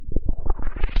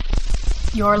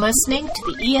You're listening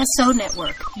to the ESO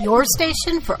Network, your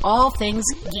station for all things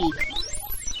geek.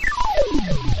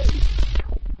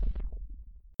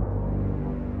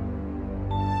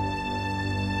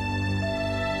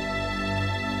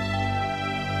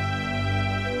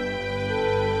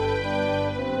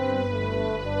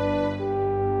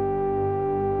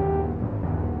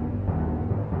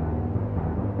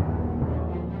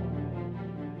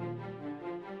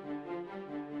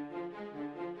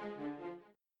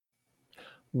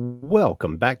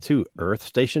 Welcome back to Earth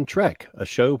Station Trek, a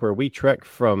show where we trek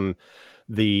from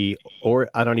I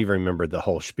don't even remember the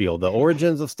whole spiel, the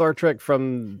origins of Star Trek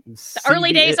from the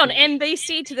early days on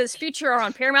NBC to this future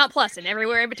on Paramount Plus and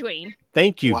everywhere in between.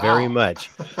 Thank you very much.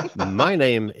 My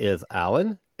name is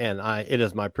Alan, and it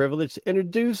is my privilege to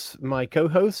introduce my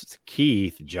co-host,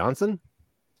 Keith Johnson.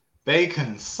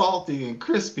 Bacon, salty and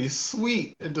crispy,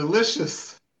 sweet and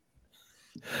delicious.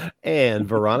 And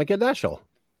Veronica Daschel.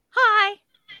 Hi.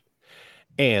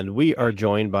 And we are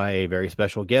joined by a very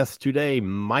special guest today,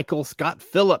 Michael Scott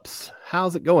Phillips.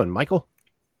 How's it going, Michael?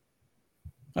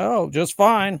 Oh, just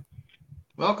fine.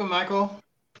 Welcome, Michael.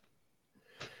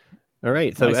 All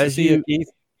right. So nice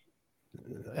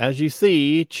as you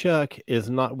see, Chuck is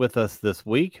not with us this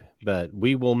week, but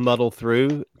we will muddle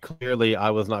through. Clearly, I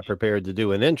was not prepared to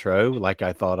do an intro like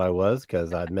I thought I was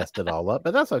because I messed it all up,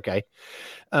 but that's okay.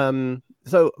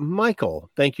 So,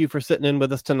 Michael, thank you for sitting in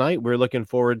with us tonight. We're looking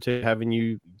forward to having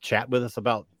you chat with us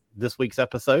about this week's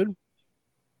episode.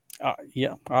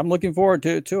 Yeah, I'm looking forward to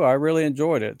it too. I really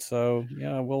enjoyed it. So,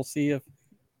 yeah, we'll see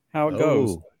how it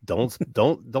goes.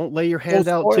 Don't lay your hand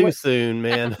out too soon,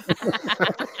 man.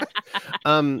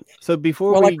 So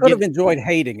before I could have enjoyed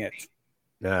hating it.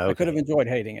 No, okay. I could have enjoyed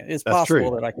hating it. It's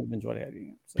possible that I could have enjoyed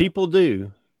hating it. So. People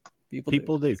do.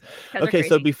 People do. Okay,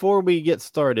 so before we get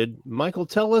started, Michael,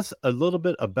 tell us a little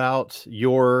bit about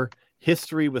your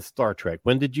history with Star Trek.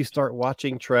 When did you start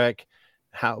watching Trek?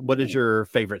 What is your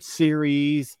favorite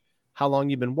series? How long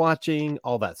you've been watching?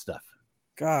 All that stuff.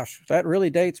 Gosh, that really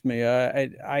dates me.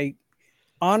 I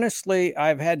honestly,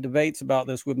 I've had debates about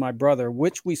this with my brother,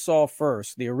 which we saw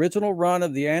first, the original run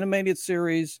of the animated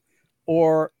series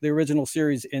or the original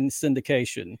series in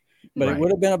syndication. But It would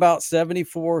have been about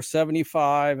 74,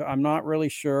 75. I'm not really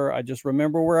sure. I just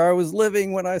remember where I was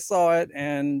living when I saw it.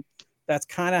 And that's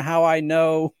kind of how I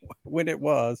know when it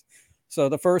was. So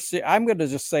the first, I'm going to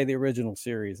just say the original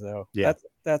series, though. Yeah.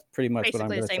 That's pretty much basically what I'm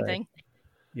going to say. Basically the same thing.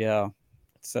 Yeah.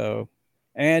 So,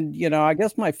 and, I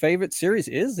guess my favorite series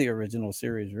is the original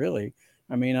series, really.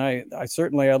 I mean, I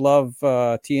love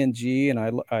TNG and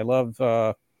I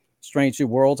love Strange New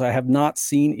Worlds. I have not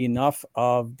seen enough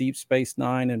of Deep Space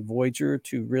Nine and Voyager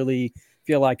to really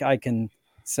feel like I can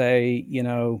say,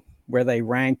 where they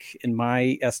rank in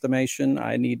my estimation.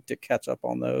 I need to catch up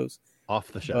on those. Off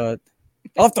the show.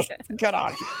 Get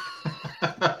out of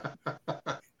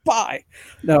here. Bye.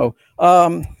 No.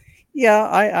 Yeah,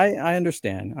 I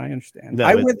understand. No,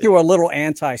 I went through a little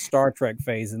anti-Star Trek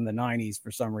phase in the 90s for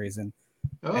some reason.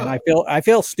 Oh. And I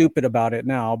feel stupid about it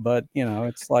now, but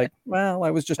it's like, well,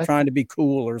 I was just trying to be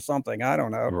cool or something. I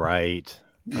don't know. Right.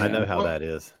 Yeah. I know how that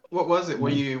is. What was it? Were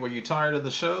you tired of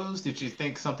the shows? Did you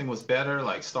think something was better,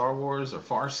 like Star Wars or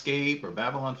Farscape or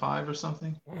Babylon 5 or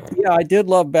something? Yeah, I did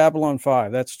love Babylon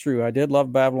 5. That's true. I did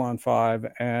love Babylon 5,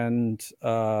 and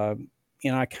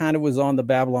I kind of was on the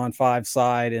Babylon 5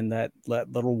 side in that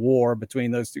little war between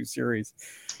those two series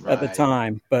at the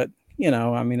time. But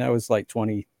I was like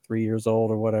 23 years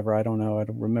old or whatever. I don't know. I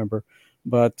don't remember.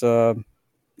 But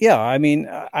yeah, I mean,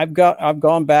 I've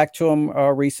gone back to them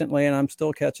recently, and I'm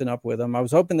still catching up with them. I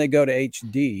was hoping they go to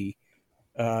HD.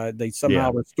 They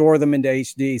somehow restore them into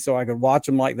HD so I could watch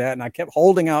them like that. And I kept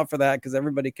holding out for that because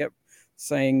everybody kept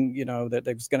saying, that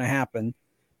it was going to happen.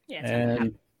 Yeah,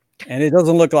 and it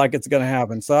doesn't look like it's going to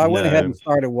happen. So I went ahead and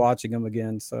started watching them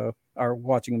again. Or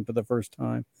watching them for the first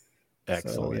time.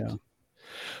 Excellent. So,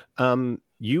 yeah.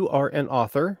 You are an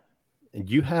author.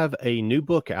 You have a new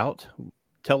book out.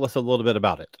 Tell us a little bit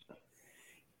about it.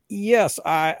 Yes,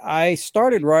 I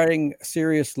started writing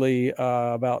seriously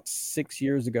about 6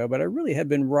 years ago, but I really had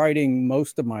been writing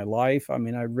most of my life. I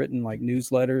mean, I've written like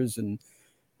newsletters and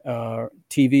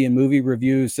TV and movie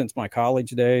reviews since my college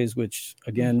days, which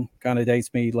again kind of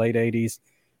dates me late 80s.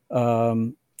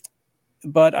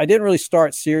 But I didn't really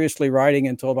start seriously writing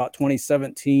until about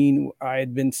 2017. I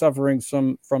had been suffering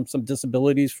from some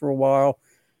disabilities for a while.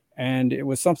 And it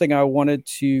was something I wanted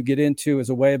to get into as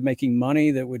a way of making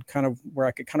money that would where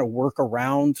I could kind of work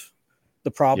around the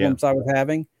problems I was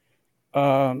having.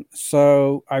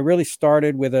 So I really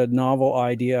started with a novel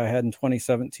idea I had in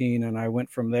 2017, and I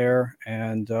went from there.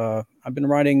 And I've been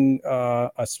writing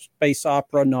a space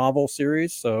opera novel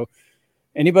series. So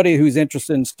anybody who's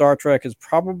interested in Star Trek is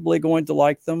probably going to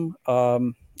like them.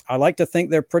 I like to think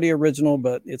they're pretty original,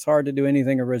 but it's hard to do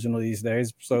anything original these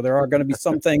days. So there are going to be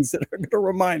some things that are going to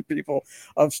remind people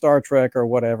of Star Trek or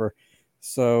whatever.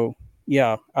 So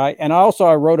yeah, I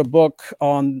wrote a book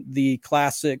on the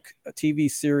classic TV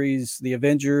series, The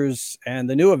Avengers and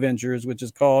the New Avengers, which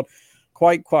is called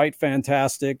Quite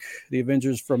Fantastic, The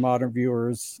Avengers for Modern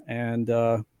Viewers. And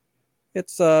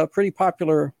it's a pretty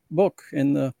popular book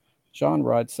in the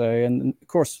genre, I'd say. And of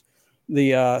course,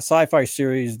 the sci-fi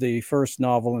series, the first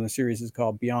novel in the series is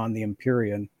called Beyond the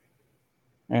Empyrean.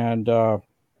 And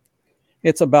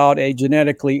it's about a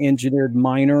genetically engineered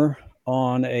miner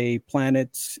on a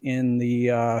planet in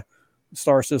the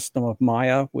star system of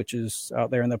Maya, which is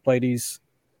out there in the Pleiades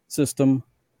system.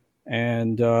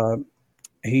 And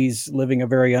he's living a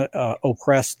very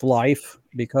oppressed life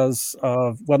because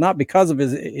of, well, not because of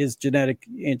his genetic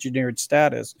engineered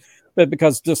status, but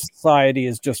because this society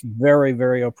is just very,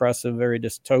 very oppressive, very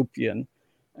dystopian.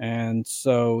 And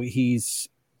so he's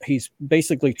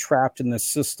basically trapped in this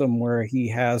system where he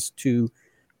has to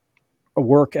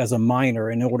work as a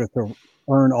miner in order to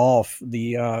earn off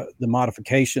the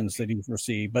modifications that he's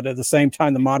received. But at the same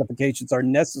time, the modifications are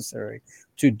necessary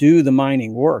to do the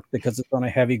mining work because it's on a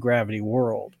heavy gravity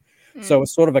world. So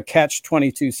it's sort of a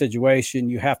catch-22 situation.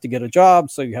 You have to get a job,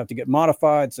 so you have to get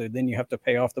modified. So then you have to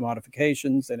pay off the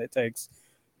modifications, and it takes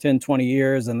 10, 20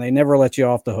 years, and they never let you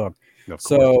off the hook.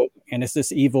 So, and it's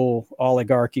this evil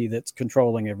oligarchy that's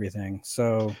controlling everything.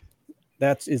 So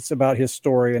it's about his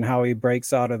story and how he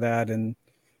breaks out of that. And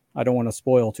I don't want to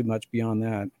spoil too much beyond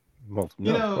that. Well,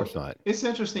 no, of course not. It's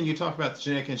interesting you talk about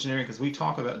genetic engineering because we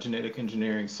talk about genetic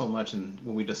engineering so much when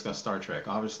we discuss Star Trek.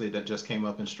 Obviously, that just came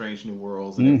up in Strange New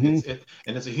Worlds, and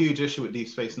it's a huge issue with Deep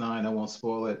Space Nine. I won't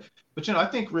spoil it, but I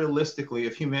think realistically,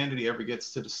 if humanity ever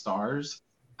gets to the stars,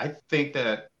 I think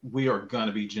that we are going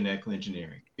to be genetically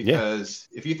engineering because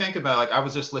if you think about, like, I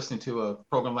was just listening to a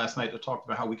program last night that talked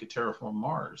about how we could terraform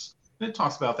Mars. And it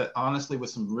talks about that, honestly, with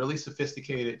some really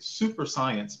sophisticated super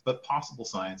science, but possible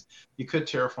science, you could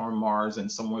terraform Mars in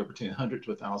somewhere between 100 to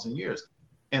 1,000 years.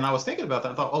 And I was thinking about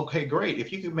that. I thought, okay, great.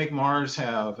 If you could make Mars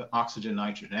have oxygen,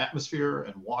 nitrogen atmosphere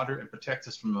and water and protect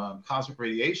us from cosmic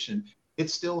radiation,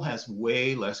 it still has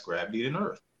way less gravity than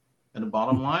Earth. And the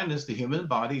bottom line is the human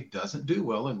body doesn't do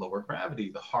well in lower gravity.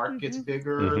 The heart gets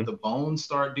bigger, the bones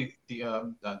start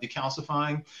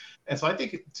decalcifying. And so I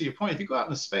think, to your point, if you go out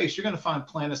into space, you're going to find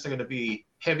planets that are going to be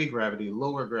heavy gravity,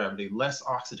 lower gravity, less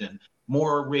oxygen,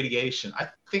 more radiation. I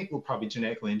think we'll probably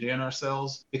genetically engineer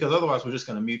ourselves because otherwise we're just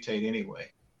going to mutate anyway.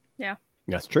 Yeah.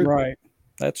 That's true. Right.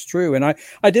 That's true. And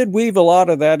I did weave a lot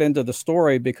of that into the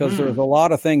story because there's a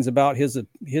lot of things about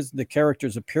the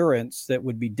character's appearance that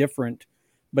would be different,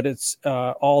 but it's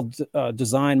all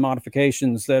design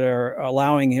modifications that are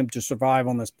allowing him to survive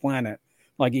on this planet.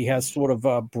 Like he has sort of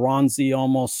a bronzy,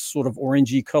 almost sort of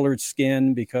orangey colored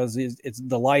skin because it's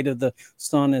the light of the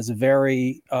sun is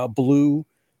very blue.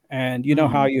 And you know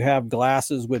how you have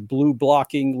glasses with blue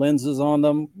blocking lenses on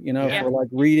them, for like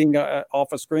reading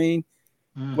off a screen.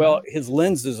 Well, his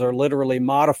lenses are literally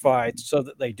modified so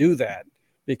that they do that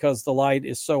because the light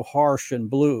is so harsh and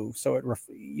blue. So it,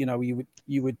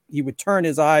 he would turn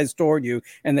his eyes toward you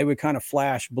and they would kind of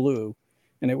flash blue.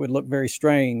 And it would look very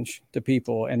strange to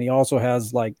people. And he also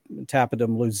has like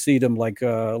tapetum lucidum,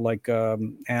 like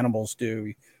animals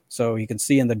do. So he can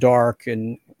see in the dark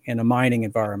and in a mining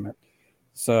environment.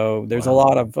 So there's a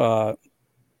lot of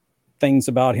things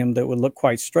about him that would look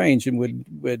quite strange and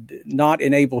would not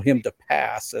enable him to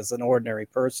pass as an ordinary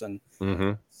person.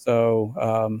 So,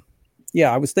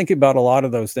 I was thinking about a lot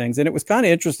of those things. And it was kind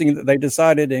of interesting that they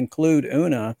decided to include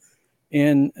Una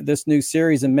in this new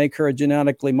series and make her a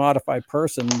genetically modified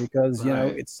person because,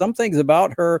 it's some things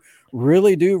about her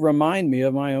really do remind me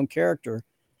of my own character.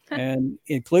 And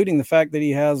including the fact that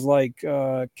he has like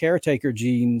caretaker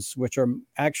genes, which are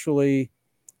actually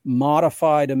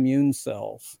modified immune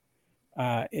cells.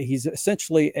 He's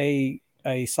essentially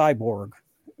a cyborg,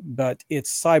 but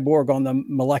it's cyborg on the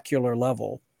molecular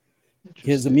level.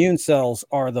 His immune cells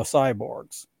are the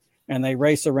cyborgs. And they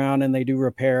race around and they do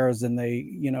repairs and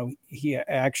he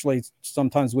actually,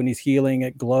 sometimes when he's healing,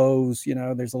 it glows,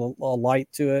 there's a light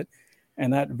to it.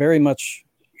 And that very much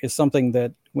is something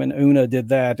that when Una did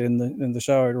that in the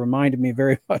show, it reminded me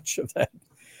very much of that.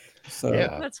 So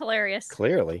that's hilarious.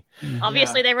 Clearly.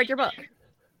 Obviously they read your book.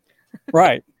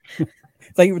 Right.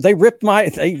 They ripped my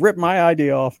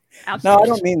idea off. Absolutely. No, I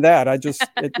don't mean that. It's just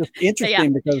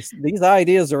interesting because these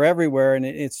ideas are everywhere, and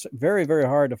it's very, very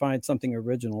hard to find something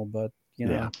original. But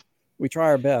we try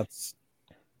our best.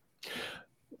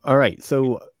 All right.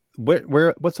 So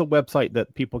what's a website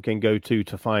that people can go to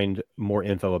find more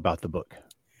info about the book?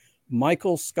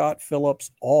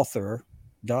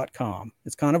 michaelscottphillipsauthor.com.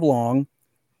 It's kind of long,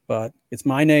 but it's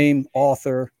my name,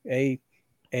 author, AUTHOR.com.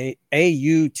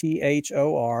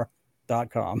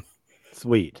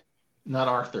 Sweet. Not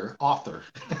Arthur, author.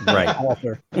 Right.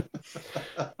 Author.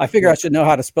 I figure I should know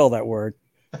how to spell that word.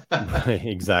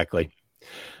 Exactly.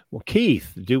 Well,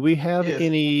 Keith, do we have Yes.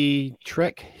 any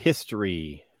Trek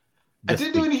history? I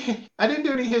didn't do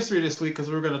any history this week because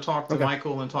we were going to talk to Okay.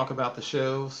 Michael and talk about the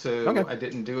show. So Okay. I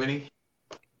didn't do any.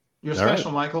 You're All right.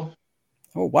 special, Michael.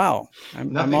 Oh, wow.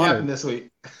 I'm Nothing honored. happened this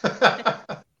week.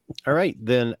 All right,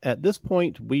 then at this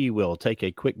point, we will take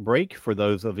a quick break for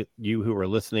those of you who are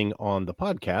listening on the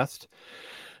podcast,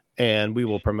 and we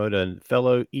will promote a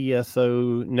fellow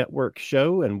ESO network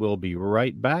show, and we'll be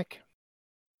right back.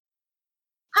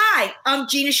 Hi, I'm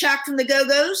Gina Shock from the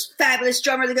Go-Go's, fabulous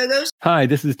drummer of the Go-Go's. Hi,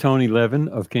 this is Tony Levin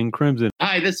of King Crimson.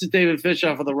 Hi, this is David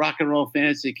Fishoff of the Rock and Roll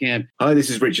Fantasy Camp. Hi, this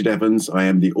is Richard Evans. I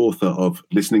am the author of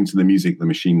Listening to the Music the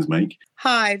Machines Make.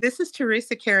 Hi, this is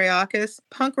Teresa Kariakis,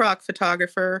 punk rock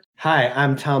photographer. Hi,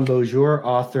 I'm Tom Beaujour,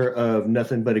 author of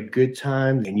Nothing But a Good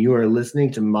Time, and you are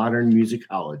listening to Modern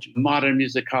Musicology. Modern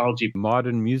Musicology.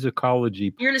 Modern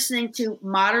Musicology. You're listening to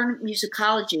Modern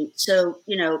Musicology, so,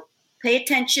 pay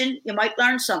attention. You might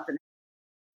learn something.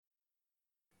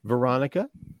 Veronica,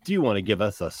 do you want to give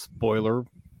us a spoiler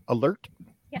alert?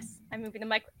 Yes, I'm moving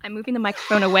the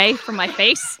microphone away from my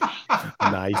face.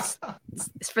 Nice.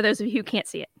 It's for those of you who can't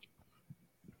see it.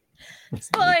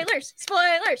 Spoilers!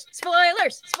 Spoilers!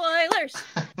 Spoilers! Spoilers!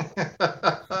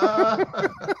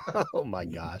 Oh my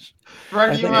gosh.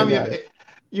 Right, you remind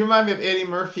me of Eddie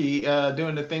Murphy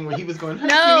doing the thing where he was going,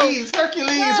 Hercules,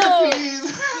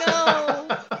 Hercules.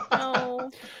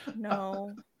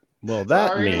 No. Well,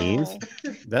 that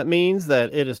means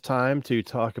that it is time to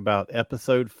talk about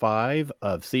episode 5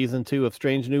 of season 2 of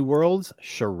Strange New Worlds,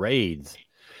 Charades.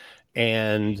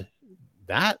 And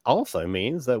that also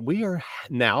means that we are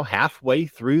now halfway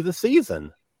through the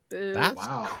season. That's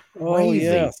wow. Crazy. Oh,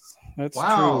 yes. That's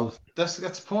Wow, true. that's the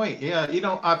point. Yeah,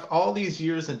 I've all these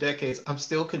years and decades, I'm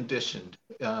still conditioned.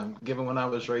 Given when I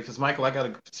was raised, because Michael, I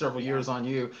got several years on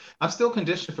you. I'm still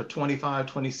conditioned for 25,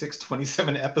 26,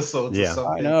 27 episodes or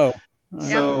something. I know.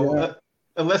 So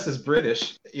unless it's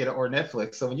British, or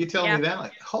Netflix. So when you tell me that,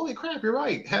 like, holy crap, you're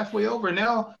right. Halfway over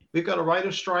now, we've got a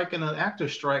writer's strike and an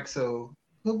actor's strike. So,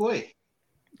 oh boy.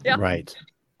 Yeah. Right.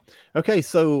 Okay,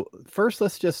 so first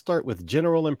let's just start with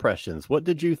general impressions. What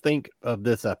did you think of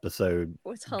this episode? It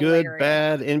was Good, hilarious.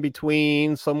 bad, in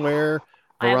between, somewhere?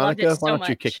 I loved Veronica, it so why don't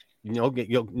you much. kick?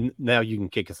 Now you can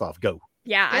kick us off. Go.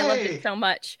 Yeah, I loved Yay. it so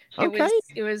much. Okay.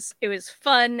 It was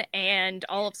fun, and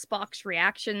all of Spock's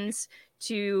reactions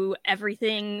to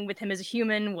everything with him as a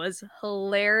human was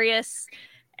hilarious.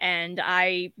 And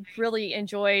I really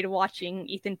enjoyed watching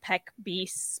Ethan Peck be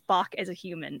Spock as a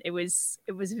human. It was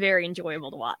very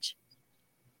enjoyable to watch.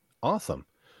 Awesome.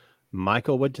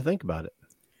 Michael, what'd you think about it?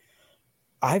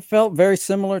 I felt very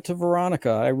similar to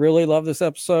Veronica. I really love this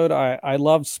episode. I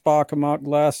loved Spock Amok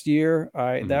last year.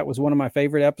 That was one of my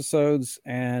favorite episodes,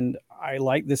 and I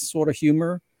like this sort of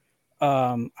humor.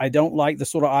 I don't like the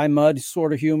sort of I Mud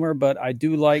sort of humor, but I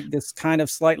do like this kind of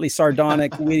slightly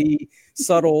sardonic, witty,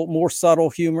 more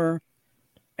subtle humor.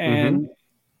 And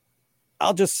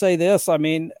I'll just say this. I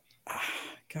mean,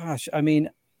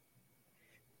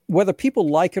 whether people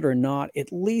like it or not,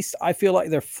 at least I feel like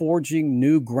they're forging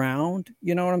new ground.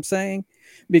 You know what I'm saying?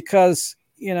 Because,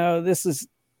 this is,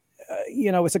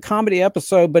 it's a comedy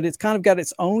episode, but it's kind of got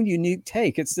its own unique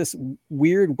take. It's this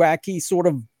weird, wacky sort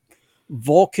of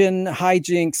Vulcan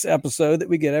hijinks episode that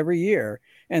we get every year.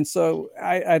 And so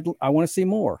I want to see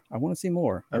more. I want to see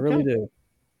more. I really do.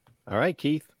 All right,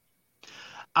 Keith.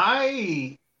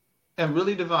 I am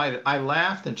really divided. I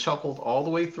laughed and chuckled all the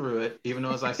way through it, even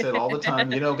though, as I said all the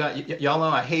time, y'all know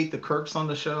I hate the Kirks on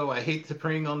the show, I hate the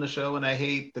Pring on the show, and I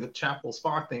hate the Chapel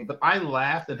Spock thing. But I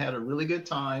laughed and had a really good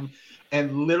time.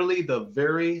 And literally the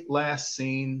very last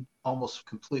scene almost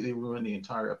completely ruined the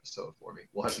entire episode for me.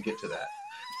 We'll have to get to that.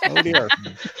 Oh dear.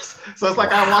 So it's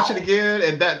like I watch it again,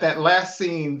 and that last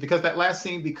scene, because that last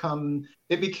scene became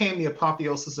the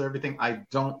apotheosis of everything I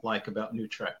don't like about new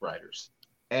Trek writers.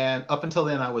 And up until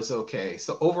then, I was okay.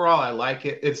 So overall, I like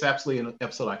it. It's absolutely an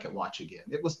episode I could watch again.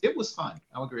 It was fun.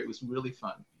 I'll agree. It was really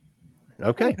fun.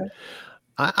 Okay.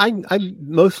 I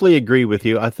mostly agree with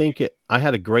you. I think I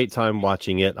had a great time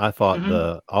watching it. I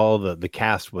thought all the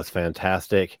cast was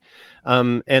fantastic.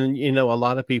 And a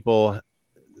lot of people,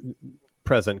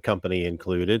 present company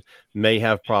included, may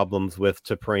have problems with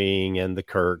T'Pring and the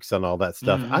Kirks and all that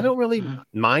stuff. I don't really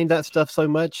mind that stuff so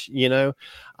much.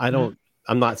 I don't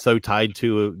I'm not so tied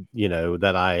to,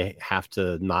 that I have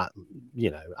to not,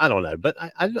 I don't know, but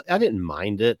I didn't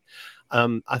mind it.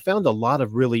 I found a lot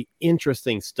of really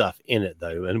interesting stuff in it,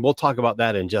 though, and we'll talk about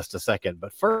that in just a second.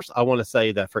 But first, I want to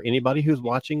say that for anybody who's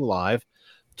watching live,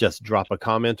 just drop a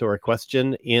comment or a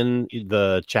question in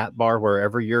the chat bar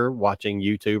wherever you're watching,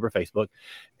 YouTube or Facebook,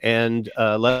 and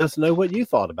let us know what you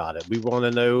thought about it. We want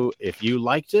to know if you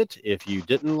liked it, if you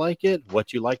didn't like it,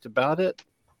 what you liked about it,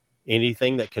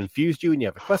 anything that confused you and you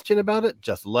have a question about it,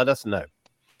 just let us know.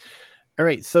 All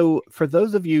right. So for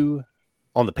those of you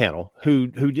on the panel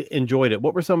who enjoyed it,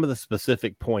 what were some of the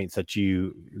specific points that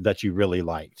you really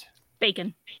liked?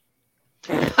 Bacon.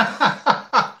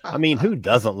 I mean, who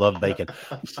doesn't love bacon?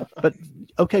 But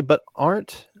okay, but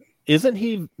isn't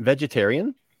he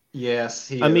vegetarian? Yes,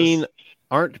 he is. I mean,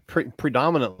 aren't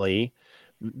predominantly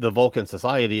the Vulcan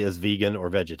society is vegan or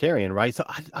vegetarian, right? So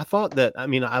I thought that, I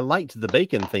mean, I liked the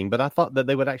bacon thing, but I thought that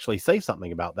they would actually say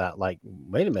something about that. Like,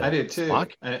 wait a minute, I did too.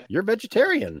 Spock, you're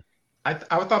vegetarian. I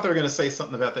thought they were going to say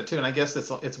something about that too, and I guess it's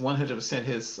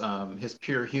 100% his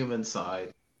pure human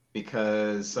side,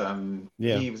 because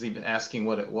he was even asking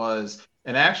what it was,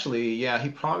 and actually, yeah, he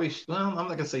probably well, I'm not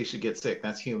going to say he should get sick.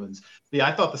 That's humans. Yeah,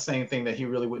 I thought the same thing, that he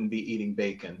really wouldn't be eating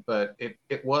bacon, but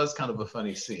it was kind of a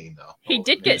funny scene though. He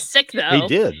did get sick though. He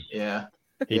did. Yeah,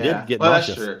 he did get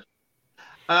nauseous. That's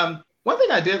true. One thing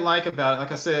I did like about it,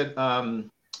 like I said,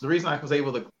 the reason I was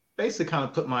able to basically kind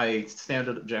of put my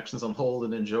standard objections on hold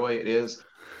and enjoy it is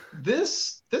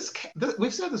this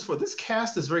we've said this before, this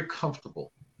cast is very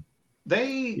comfortable.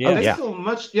 They feel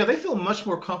much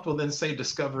more comfortable than, say,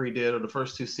 Discovery did, or the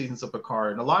first 2 seasons of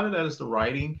Picard. And a lot of that is the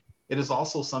writing. It is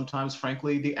also sometimes,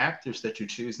 frankly, the actors that you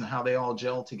choose and how they all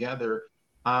gel together.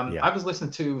 I was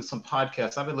listening to some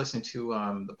podcasts. I've been listening to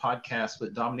the podcast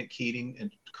with Dominic Keating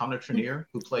and Connor Trenier,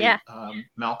 who played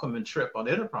Malcolm and Trip on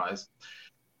Enterprise.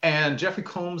 And Jeffrey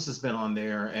Combs has been on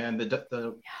there, and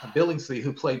the Billingsley,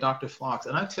 who played Dr. Phlox.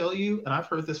 And I tell you, and I've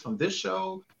heard this from this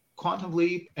show, Quantum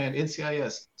Leap, and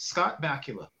NCIS, Scott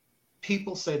Bakula.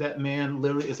 People say that man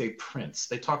literally is a prince.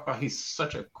 They talk about he's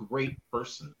such a great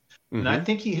person. Mm-hmm. And I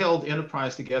think he held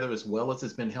Enterprise together as well as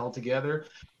it's been held together.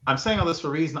 I'm saying all this for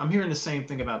a reason. I'm hearing the same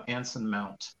thing about Anson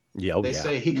Mount. They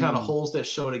say he kind of holds that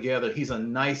show together. He's a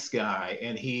nice guy,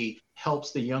 and he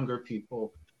helps the younger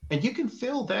people. And you can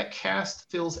feel that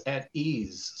cast feels at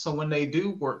ease. So when they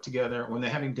do work together, when they're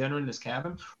having dinner in this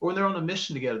cabin, or when they're on a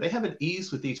mission together, they have an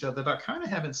ease with each other that I kind of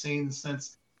haven't seen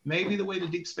since maybe the way the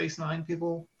Deep Space Nine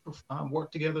people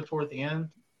work together toward the end.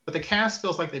 But the cast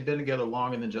feels like they've been together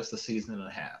longer than just a season and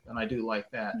a half. And I do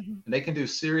like that. Mm-hmm. And they can do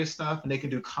serious stuff, and they can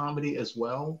do comedy as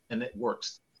well. And it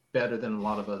works better than a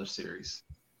lot of other series.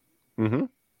 Mm-hmm.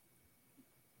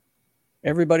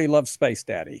 Everybody loves Space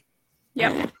Daddy.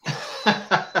 Yep.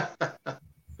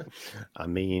 I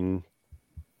mean,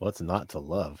 what's not to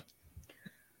love?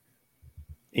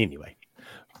 Anyway,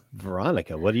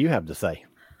 Veronica, what do you have to say?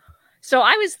 So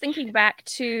I was thinking back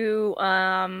to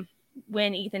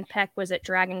when Ethan Peck was at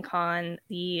Dragon Con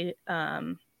the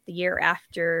year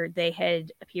after they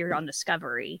had appeared on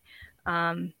Discovery.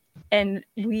 And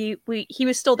he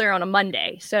was still there on a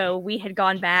Monday. So we had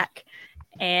gone back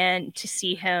and to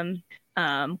see him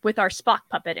with our Spock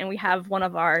puppet, and we have one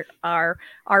of our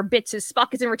bits is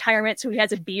Spock is in retirement, so he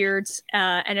has a beard,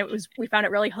 and we found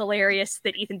it really hilarious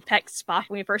that Ethan Peck's Spock,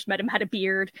 when we first met him, had a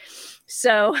beard.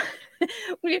 So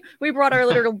we brought our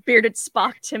little bearded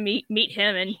Spock to meet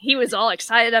him, and he was all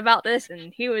excited about this,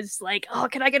 and he was like, "Oh,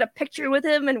 can I get a picture with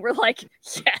him?" And we're like,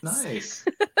 "Yes." Nice.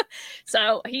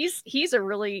 So he's a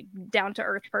really down to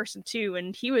earth person too,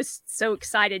 and he was so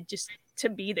excited just to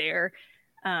be there.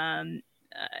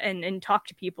 And talk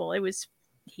to people.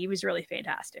 He was really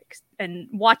fantastic. And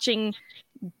watching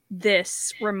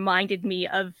this reminded me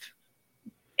of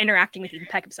interacting with Ethan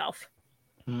Peck himself.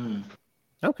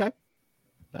 Okay.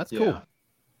 That's cool.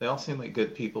 They all seem like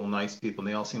good people, nice people, and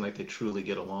they all seem like they truly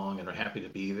get along and are happy to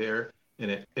be there.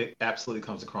 And it absolutely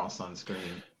comes across on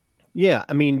screen. Yeah.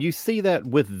 I mean, you see that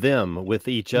with them, with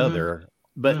each other,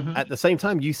 but at the same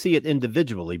time, you see it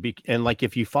individually. And like,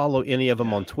 if you follow any of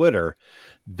them on Twitter,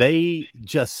 they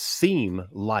just seem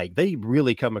like they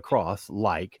really come across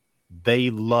like they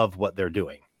love what they're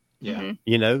doing. Yeah.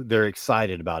 You know, they're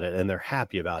excited about it and they're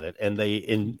happy about it, and they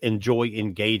enjoy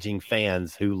engaging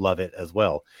fans who love it as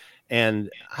well. And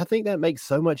I think that makes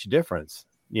so much difference,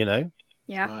 you know?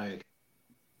 Yeah. Right.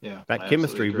 Yeah. That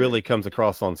chemistry really comes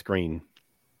across on screen.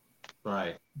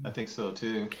 Right. I think so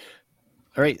too.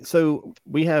 All right, so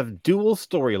we have dual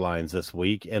storylines this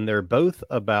week, and they're both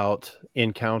about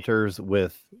encounters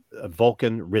with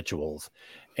Vulcan rituals.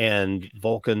 and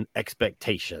Vulcan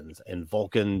expectations and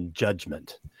Vulcan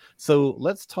judgment. So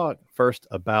let's talk first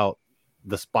about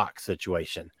the Spock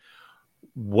situation.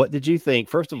 What did you think,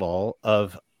 first of all,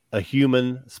 of a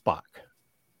human Spock?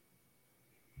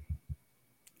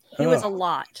 He was a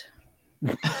lot.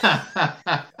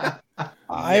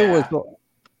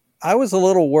 I was a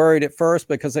little worried at first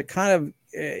because it kind of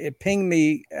it pinged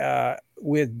me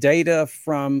with data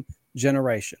from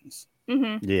Generations.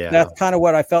 Mm-hmm. Yeah, that's kind of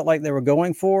what I felt like they were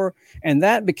going for, and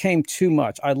that became too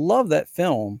much. I love that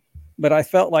film, but I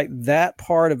felt like that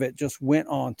part of it just went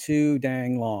on too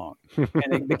dang long,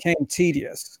 and it became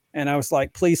tedious. And I was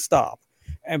like, please stop.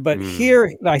 But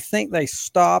here, I think they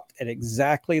stopped at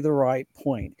exactly the right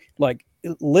point. Like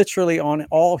literally on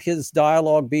all his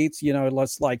dialogue beats,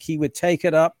 it's like he would take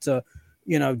it up to,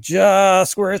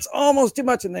 just where it's almost too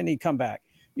much, and then he'd come back,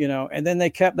 and then they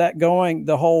kept that going,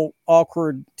 the whole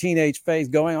awkward teenage phase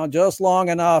going on just long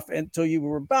enough until you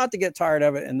were about to get tired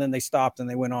of it, and then they stopped and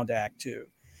they went on to Act 2.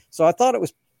 So I thought it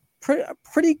was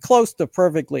pretty close to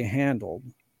perfectly handled.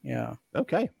 Yeah.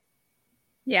 Okay.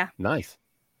 Yeah. Nice.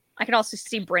 I could also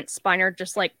see Brent Spiner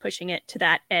just like pushing it to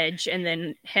that edge and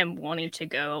then him wanting to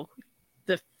go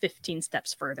the 15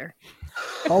 steps further.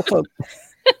 Also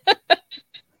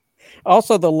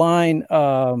the line,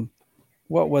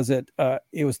 what was it?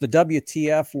 It was the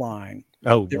WTF line.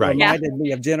 Oh, it right. reminded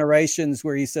me of Generations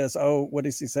where he says, oh, what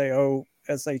does he say? Oh,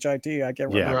 S-H-I-T. I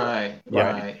can't remember.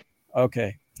 Right.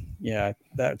 Okay. Yeah,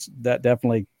 that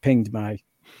definitely pinged my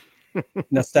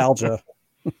nostalgia.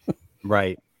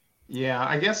 Right. Yeah,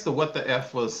 I guess the what the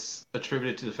F was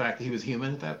attributed to the fact that he was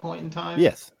human at that point in time.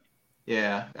 Yes.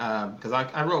 Yeah, because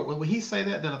I wrote, when he say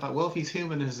that, then I thought, well, if he's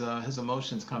human, his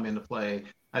emotions come into play.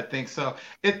 I think so.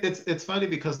 It's funny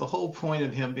because the whole point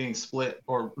of him being split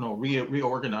or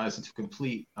reorganized into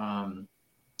complete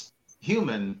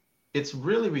human, it's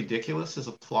really ridiculous as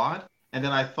a plot. And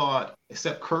then I thought,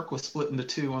 except Kirk was split into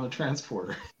two on a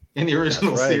transporter in the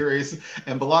original series,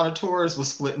 and B'Elanna Torres was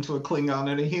split into a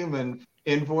Klingon and a human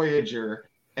in Voyager,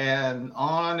 and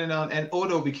on. And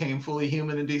Odo became fully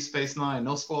human in Deep Space Nine.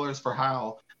 No spoilers for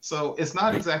Hal. So it's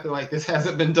not exactly like this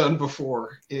hasn't been done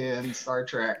before in Star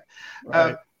Trek.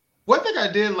 Right. One thing I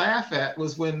did laugh at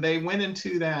was when they went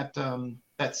into that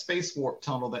space warp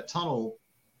tunnel,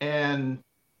 and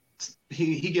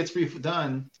he gets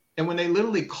redone. And when they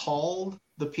literally called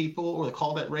the people, or they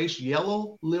called that race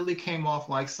yellow, literally came off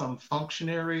like some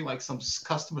functionary, like some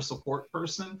customer support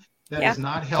person that is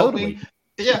not helping. Totally.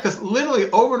 Yeah, because literally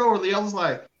over and over, the yellow's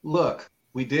like, look,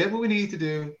 we did what we need to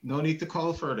do. No need to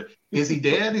call further. Is he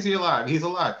dead? Is he alive? He's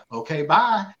alive. Okay,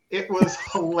 bye. It was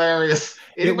hilarious.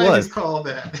 Anybody who's called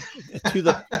that.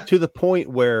 to the point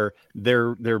where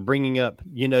they're bringing up,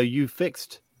 you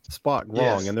fixed Spock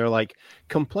wrong, yes. And they're like,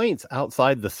 complaints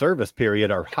outside the service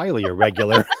period are highly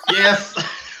irregular. Yes.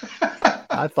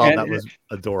 I thought that was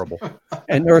adorable.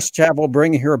 And Nurse Chapel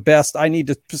bringing her best. I need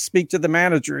to speak to the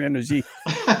manager energy.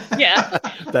 Yeah,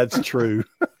 that's true.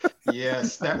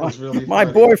 Yes, that was really my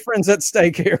funny. Boyfriend's at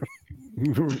stake here.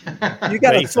 You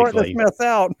got to sort this mess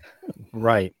out.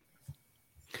 Right.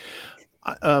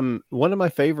 One of my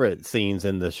favorite scenes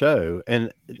in the show,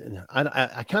 and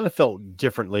I kind of felt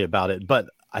differently about it, but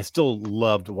I still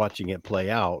loved watching it play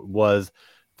out, was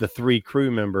the three crew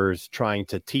members trying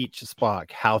to teach Spock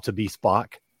how to be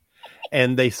Spock,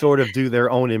 and they sort of do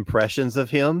their own impressions of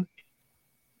him.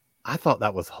 I thought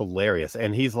that was hilarious.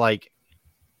 And he's like,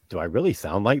 do I really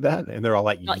sound like that? And they're all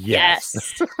like,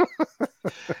 yes.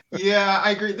 Yeah,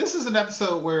 I agree. This is an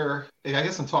episode where, I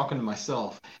guess I'm talking to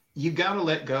myself, you got to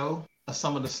let go of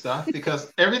some of the stuff,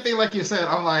 because everything, like you said,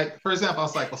 I'm like, for example, I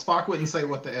was like, well, Spock wouldn't say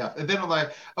what the F. And then I'm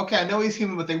like, okay, I know he's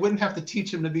human, but they wouldn't have to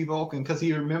teach him to be Vulcan because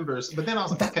he remembers. But then I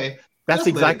was like, okay, that's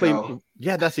exactly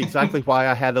why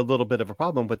I had a little bit of a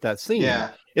problem with that scene.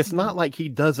 Yeah. It's not like he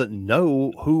doesn't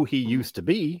know who he used to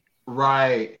be.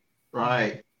 Right.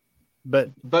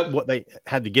 But what they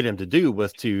had to get him to do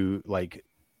was to like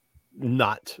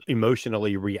not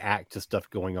emotionally react to stuff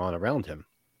going on around him.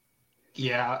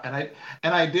 Yeah,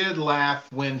 and I did laugh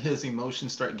when his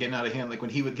emotions started getting out of hand. Like when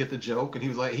he would get the joke, and he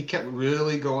was like, he kept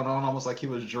really going on, almost like he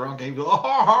was drunk, and he'd go, oh,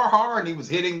 har, har, har, and he was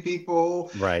hitting people.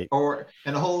 Right.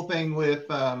 And the whole thing with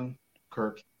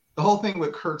Kirk. The whole thing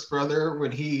with Kirk's brother,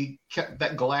 when he kept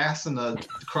that glass and the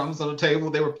crumbs on the table,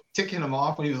 they were ticking him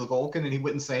off when he was a Vulcan and he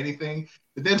wouldn't say anything.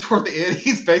 But then toward the end,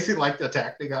 he's basically like the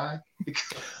attack the guy.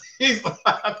 He's like,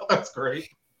 I thought that's great.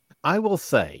 I will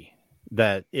say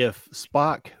that if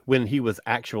Spock, when he was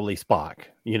actually Spock,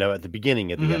 at the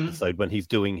beginning of the episode, when he's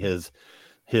doing his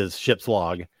ship's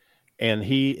log, and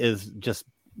he is just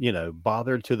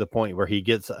bothered to the point where he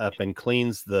gets up and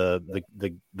cleans the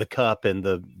cup and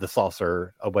the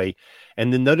saucer away,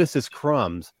 and then notices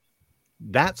crumbs.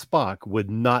 That Spock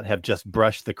would not have just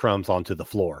brushed the crumbs onto the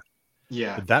floor.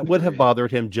 Yeah, that would have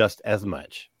bothered him just as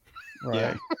much.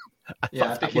 Right.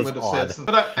 Yeah, I think he would have said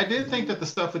something. But I did think that the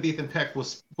stuff with Ethan Peck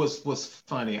was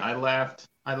funny. I laughed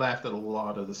at a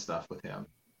lot of the stuff with him.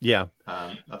 Yeah,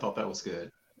 I thought that was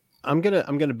good. I'm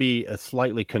gonna be a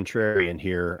slightly contrarian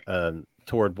here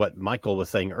toward what Michael was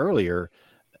saying earlier.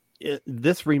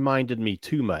 This reminded me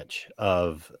too much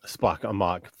of Spock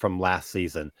Amok from last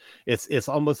season. It's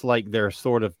almost like they're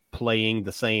sort of playing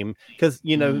the same, because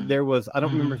there was, I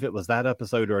don't remember if it was that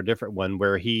episode or a different one,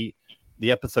 where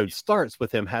the episode starts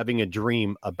with him having a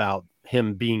dream about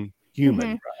him being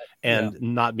human and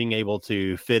not being able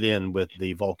to fit in with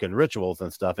the Vulcan rituals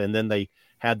and stuff. And then they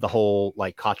had the whole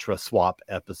like Katra swap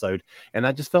episode. And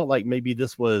I just felt like maybe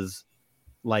this was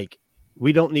like,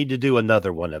 we don't need to do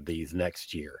another one of these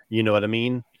next year. You know what I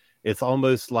mean? It's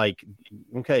almost like,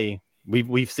 okay,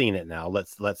 we've seen it now.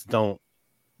 Let's don't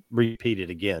repeat it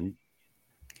again.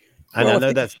 And I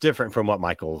know that's different from what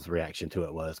Michael's reaction to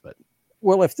it was, but.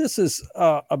 Well, if this is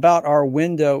about our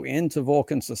window into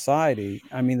Vulcan society,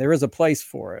 I mean, there is a place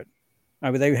for it. I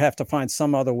mean, they have to find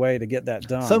some other way to get that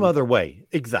done. Some other way.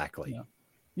 Exactly.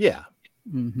 Yeah.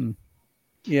 Mm-hmm.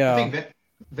 Yeah. I think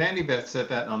Vandy Beth said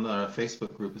that on the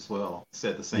Facebook group as well.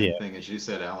 Said the same thing as you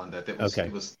said, Alan, that it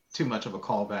was too much of a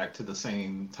callback to the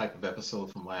same type of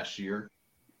episode from last year.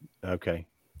 Okay.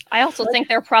 I also think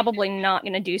they're probably not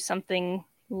going to do something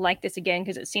like this again,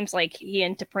 because it seems like he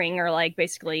and T'Pring are like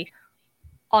basically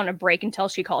on a break until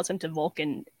she calls him to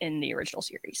Vulcan in the original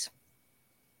series.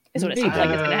 Is what it seems like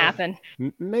is going to happen.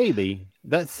 Maybe.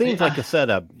 That seems like a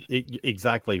setup,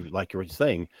 exactly like you were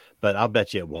saying, but I'll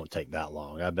bet you it won't take that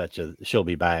long. I bet you she'll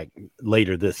be back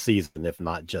later this season, if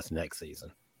not just next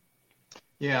season.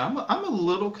 Yeah, I'm a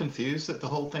little confused at the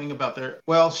whole thing about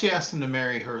well, she asked him to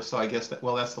marry her, so I guess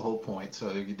that's the whole point. So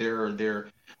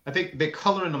I think they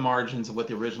color in the margins of what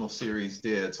the original series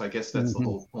did, so I guess that's the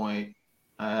whole point.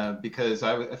 Because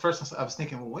at first I was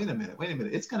thinking, well, wait a minute.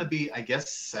 It's going to be, I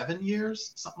guess, 7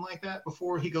 years, something like that,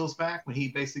 before he goes back, when he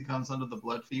basically comes under the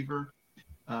blood fever,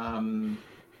 the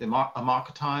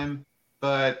Amaka time.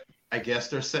 But I guess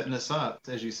they're setting this up,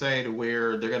 as you say, to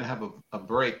where they're going to have a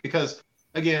break. Because,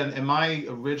 again, in my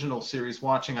original series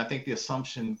watching, I think the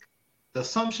assumption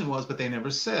was, but they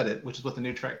never said it, which is what the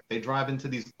new track, they drive into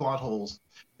these plot holes.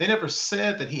 They never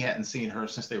said that he hadn't seen her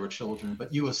since they were children,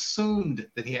 but you assumed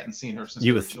that he hadn't seen her since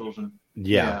they were children.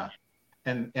 Yeah.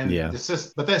 And it's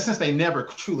just, but since they never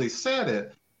truly said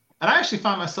it, and I actually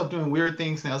find myself doing weird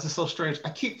things now. This is so strange.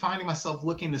 I keep finding myself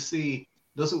looking to see,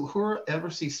 does Uhura ever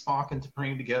see Spock and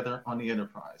T'Pring together on the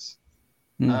Enterprise?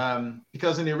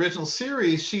 Because in the original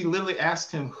series, she literally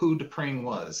asked him who T'Pring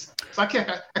was. So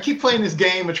I keep playing this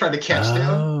game and trying to catch them.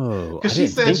 Oh, I didn't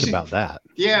think about that.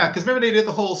 Yeah, because remember they did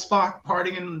the whole Spock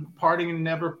parting and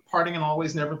never parting and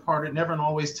always never parted, never and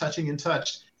always touching and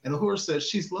touched. And Uhura said,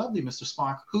 "She's lovely, Mr.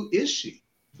 Spock. Who is she?"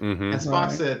 And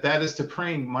Spock said, "That is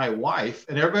T'Pring, my wife."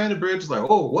 And everybody in the bridge is like,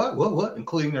 "Oh, what?"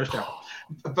 Including Nurse Chapel.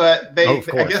 But I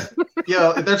guess,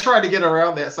 they're trying to get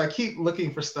around that. So I keep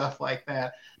looking for stuff like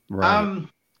that. Right.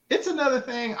 It's another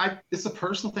thing. It's a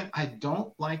personal thing. I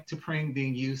don't like T'Pring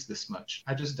being used this much.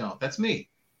 I just don't. That's me.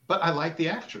 But I like the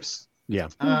actress. Yeah.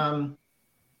 And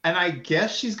I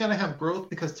guess she's going to have growth,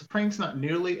 because T'Pring's not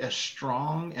nearly as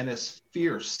strong and as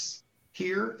fierce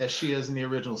here as she is in the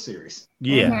original series.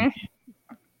 Yeah.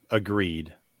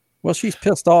 Agreed. Well, she's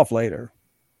pissed off later.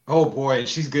 Oh boy,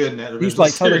 she's good in that original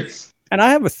series. And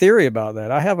I have a theory about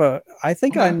that. I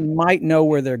think I might know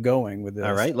where they're going with this.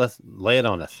 All right, let's lay it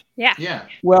on us. Yeah.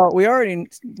 Well, we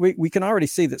can already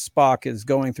see that Spock is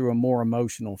going through a more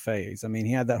emotional phase. I mean,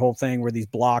 he had that whole thing where these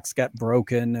blocks got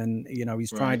broken, and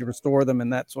he's trying to restore them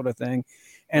and that sort of thing.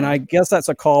 And I guess that's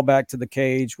a callback to the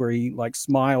Cage, where he like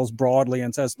smiles broadly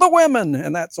and says "the women"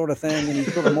 and that sort of thing, and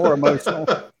he's sort of more emotional.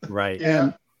 Right.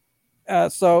 Yeah.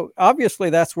 So obviously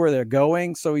that's where they're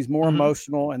going. So he's more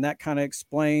emotional, and that kind of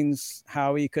explains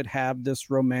how he could have this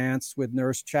romance with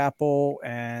Nurse Chapel.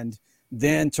 And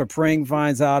then T'Pring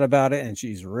finds out about it, and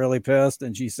she's really pissed.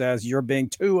 And she says, "You're being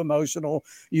too emotional.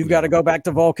 You've got to go back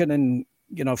to Vulcan and,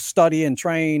 study and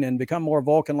train and become more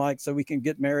Vulcan-like so we can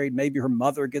get married." Maybe her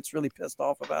mother gets really pissed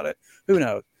off about it. Who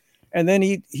knows? And then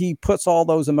he puts all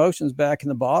those emotions back in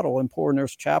the bottle, and poor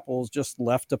Nurse Chapel's just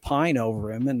left to pine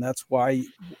over him. And that's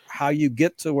how you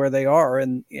get to where they are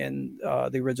in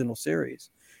the original series.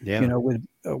 Yeah.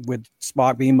 With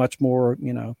Spock being much more,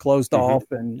 closed off,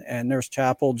 and Nurse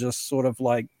Chapel just sort of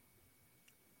like,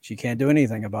 she can't do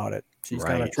anything about it. She's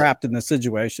kind of trapped in the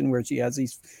situation where she has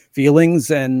these feelings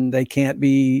and they can't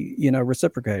be,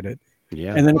 reciprocated.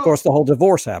 Yeah. And then, of course, the whole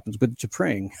divorce happens with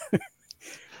Japring.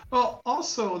 Well,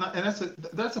 also, and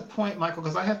that's a point, Michael,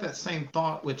 because I had that same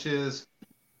thought, which is,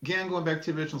 again, going back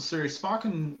to the original series, Spock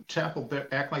and Chapel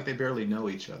act like they barely know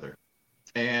each other.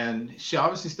 And she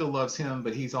obviously still loves him,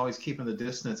 but he's always keeping the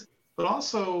distance. But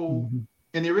also,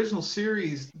 in the original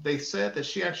series, they said that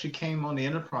she actually came on the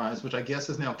Enterprise, which I guess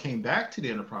has now came back to the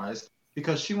Enterprise,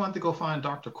 because she wanted to go find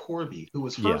Dr. Corby, who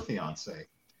was her fiance.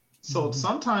 So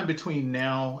sometime between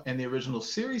now and the original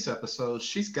series episodes,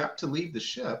 she's got to leave the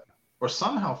ship or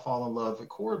somehow fall in love with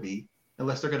Corby,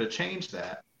 unless they're going to change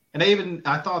that. And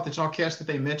I thought that y'all catch that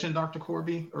they mentioned Dr.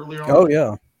 Corby earlier on. Oh,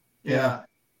 yeah. Yeah.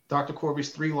 Dr. Corby's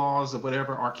 3 laws of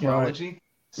whatever archaeology. Right.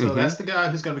 So that's the guy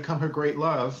who's going to become her great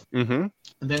love, and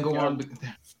then go on.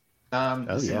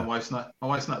 My wife's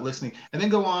not listening, and then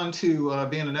go on to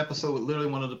be in an episode with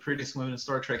literally one of the prettiest women in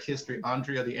Star Trek history,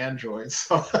 Andrea the android.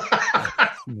 So,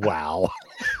 wow.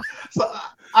 So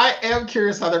I am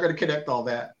curious how they're going to connect all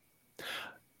that.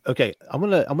 Okay, I'm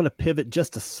gonna pivot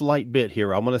just a slight bit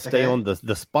here. I'm gonna stay on the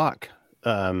Spock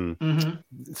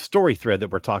story thread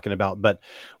that we're talking about, but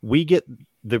we get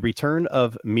the return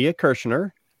of Mia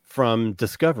Kirshner from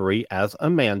Discovery as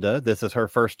Amanda. This is her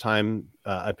first time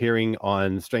appearing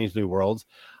on Strange New Worlds.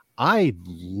 I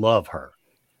love her.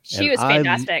 She was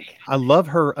fantastic. I love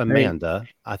her, Amanda.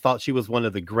 I thought she was one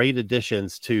of the great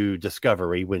additions to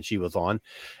Discovery when she was on.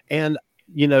 And,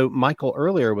 Michael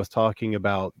earlier was talking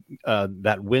about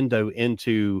that window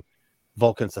into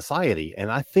Vulcan society.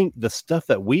 And I think the stuff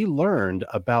that we learned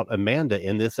about Amanda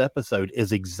in this episode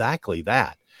is exactly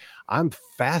that. I'm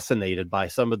fascinated by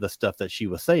some of the stuff that she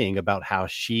was saying about how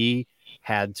she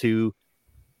had to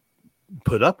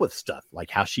put up with stuff, like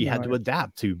how she had to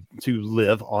adapt to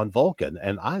live on Vulcan.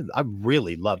 And I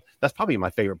really love, that's probably my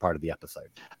favorite part of the episode.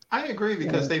 I agree,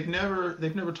 because they've never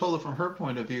told it from her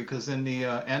point of view, because in the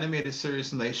animated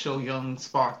series, when they show young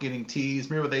Spock getting teased,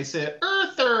 remember they said,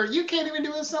 "Earther, you can't even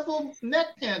do a simple neck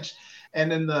pinch."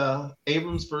 And in the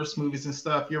Abrams verse movies and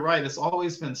stuff, you're right, it's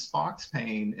always been Spock's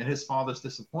pain and his father's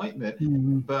disappointment.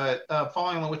 But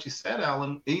following on what you said,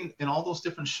 Alan, in all those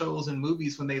different shows and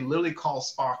movies, when they literally call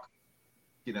Spock,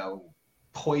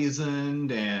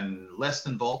 poisoned and less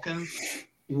than Vulcan,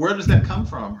 where does that come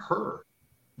from? Her.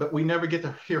 But we never get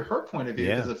to hear her point of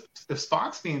view, because if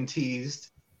Spock's being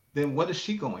teased, then what is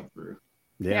she going through?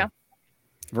 Yeah.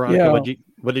 Veronica,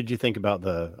 what did you think about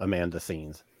the Amanda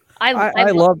scenes?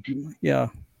 I loved. Yeah.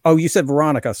 Oh, you said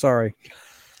Veronica. Sorry.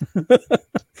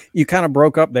 You kind of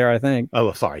broke up there, I think.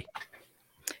 Oh, sorry.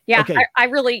 Yeah, okay. I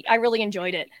really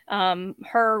enjoyed it.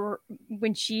 Her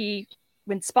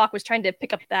when Spock was trying to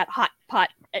pick up that hot pot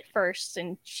at first,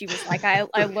 and she was like,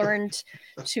 I learned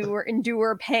to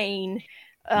endure pain,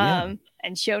 and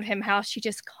showed him how she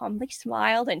just calmly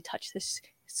smiled and touched this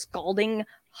scalding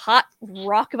hot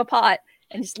rock of a pot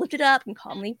and just lifted up and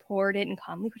calmly poured it and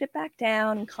calmly put it back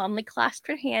down and calmly clasped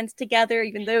her hands together,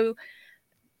 even though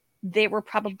they were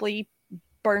probably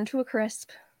burned to a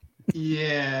crisp.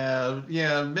 Yeah.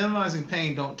 Minimizing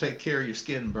pain don't take care of your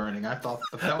skin burning. I thought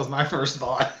that was my first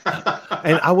thought.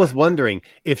 And I was wondering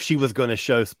if she was going to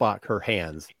show Spock her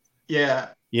hands. Yeah.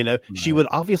 She would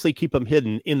obviously keep them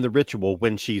hidden in the ritual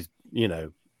when she's,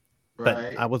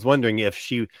 but I was wondering if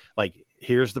she,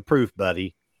 here's the proof,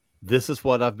 buddy. This is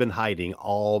what I've been hiding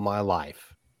all my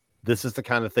life. This is the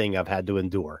kind of thing I've had to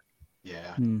endure.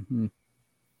 Yeah.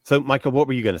 So, Michael, what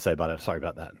were you going to say about it? Sorry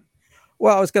about that.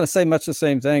 Well, I was going to say much the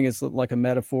same thing. It's like a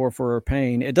metaphor for her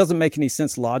pain. It doesn't make any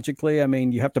sense logically. I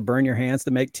mean, you have to burn your hands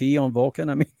to make tea on Vulcan.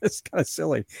 I mean, it's kind of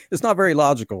silly. It's not very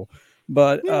logical.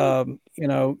 But,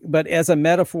 but as a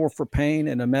metaphor for pain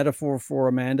and a metaphor for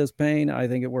Amanda's pain, I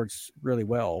think it works really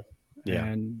well. Yeah.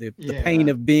 And the pain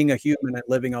of being a human and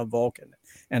living on Vulcan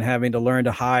and having to learn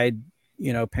to hide,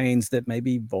 pains that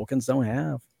maybe Vulcans don't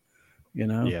have,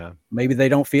 maybe they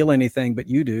don't feel anything, but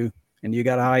you do. And you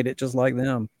got to hide it just like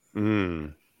them.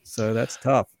 So that's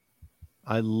tough.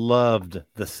 I loved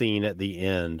the scene at the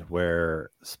end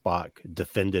where Spock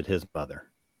defended his mother.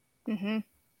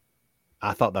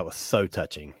 I thought that was so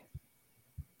touching.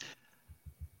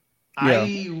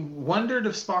 I wondered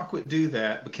if Spock would do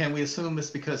that, but can we assume it's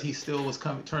because he still was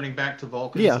turning back to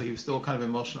Vulcan, so he was still kind of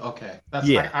emotional? Okay,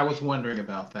 I was wondering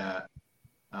about that.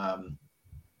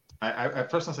 At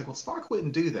first I was like, well, Spock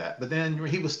wouldn't do that, but then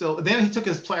he took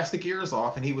his plastic ears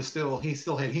off, and he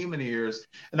still had human ears,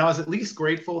 and I was at least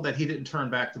grateful that he didn't turn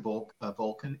back to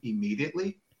Vulcan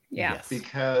immediately. Yeah.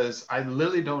 Because I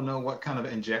literally don't know what kind of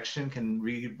injection can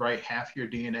rewrite half your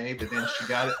DNA, but then she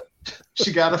got it.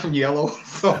 She got it from Yellow,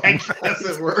 so I guess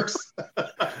it works.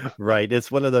 Right. It's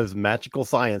one of those magical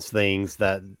science things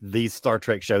that these Star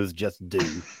Trek shows just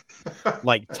do.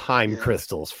 Like time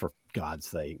crystals, for God's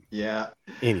sake. Yeah.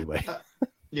 Anyway.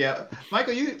 Yeah.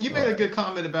 Michael, you made a good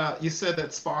comment about, you said that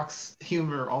Spock's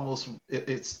humor almost,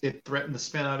 it threatened to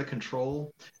spin out of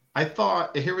control. I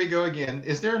thought, here we go again.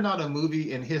 Is there not a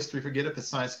movie in history, forget if it's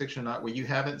science fiction or not, where you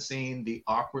haven't seen the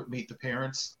awkward Meet the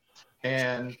Parents?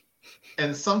 And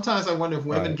sometimes I wonder if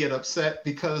women get upset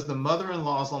because the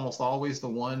mother-in-law is almost always the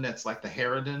one that's like the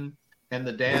harridan, and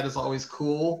the dad is always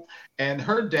cool. And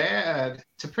her dad,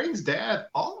 T'Pring's dad,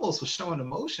 almost was showing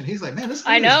emotion. He's like, man, this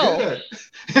movie is good.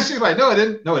 And she's like, no, it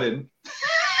didn't. No, it didn't.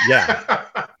 Yeah.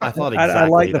 I thought exactly I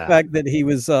like the that. fact that he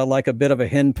was like a bit of a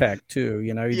henpeck too.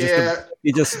 You know, he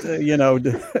just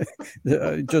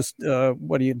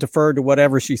deferred to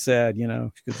whatever she said. You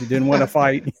know, because he didn't want to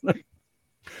fight.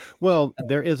 Well,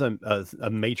 there is a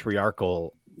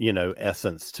matriarchal,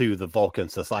 essence to the Vulcan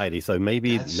society. So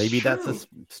maybe that's a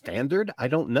standard. I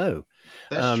don't know.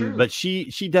 That's true. But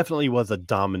she definitely was a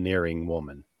domineering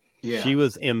woman. Yeah. She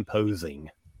was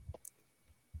imposing.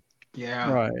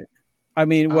 Yeah. Right. I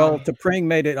mean, well, T'Pring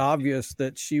made it obvious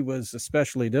that she was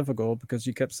especially difficult because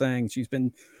she kept saying she's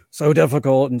been so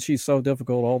difficult and she's so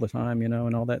difficult all the time,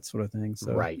 and all that sort of thing.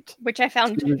 So. Right. Which I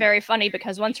found very funny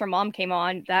because once her mom came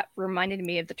on, that reminded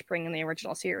me of the T'Pring in the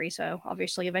original series. So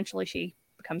obviously, eventually she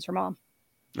becomes her mom.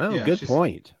 Oh, yeah, good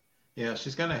point. Yeah,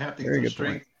 she's going to have to get some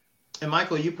strength. And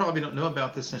Michael, you probably don't know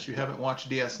about this since you haven't watched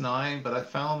DS9, but I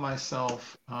found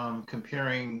myself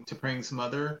comparing T'Pring's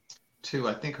mother to,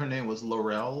 I think her name was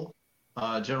Laurel,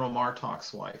 General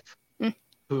Martok's wife,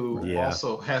 who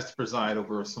also has to preside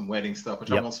over some wedding stuff,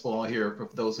 which I won't spoil here for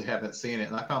those who haven't seen it.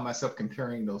 And I found myself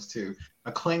comparing those two: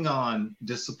 a Klingon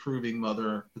disapproving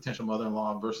potential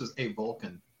mother-in-law versus a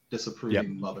Vulcan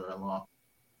disapproving mother-in-law.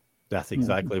 That's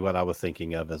exactly what I was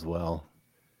thinking of as well.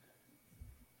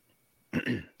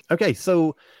 Okay,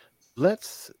 so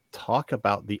let's talk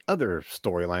about the other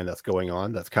storyline that's going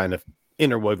on that's kind of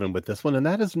interwoven with this one, and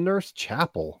that is Nurse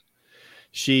Chapel.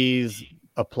 She's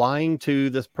applying to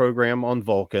this program on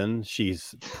Vulcan.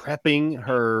 She's prepping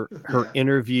her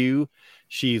interview.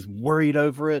 She's worried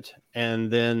over it, and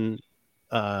then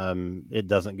it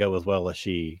doesn't go as well as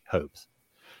she hopes.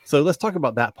 So let's talk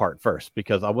about that part first,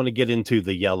 because I want to get into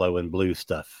the yellow and blue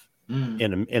stuff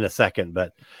in a second.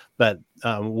 But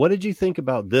what did you think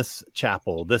about this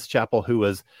Chapel? This Chapel who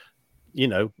was,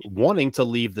 wanting to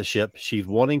leave the ship. She's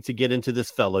wanting to get into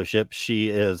this fellowship. She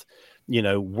is,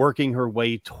 working her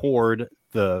way toward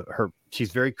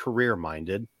she's very career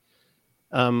minded.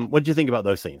 What did you think about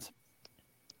those scenes?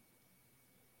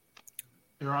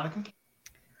 Veronica?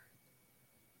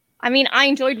 I mean, I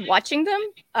enjoyed watching them.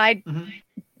 I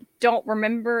don't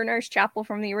remember Nurse Chapel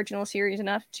from the original series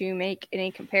enough to make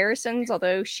any comparisons,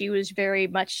 although she was very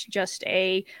much just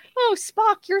oh,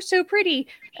 Spock, you're so pretty,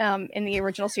 in the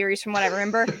original series from what I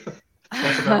remember.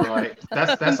 That's about right.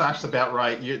 That's actually about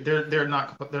right. They're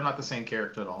not the same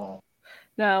character at all.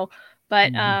 No,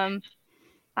 but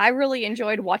I really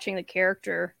enjoyed watching the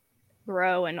character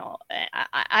grow, and all.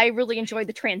 I really enjoyed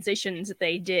the transitions that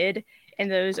they did in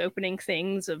those opening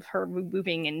things of her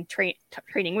moving and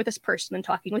training with this person and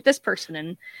talking with this person,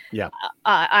 and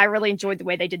I really enjoyed the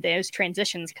way they did those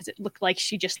transitions because it looked like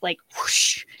she just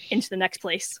whoosh into the next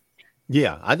place.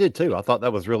 Yeah, I did too. I thought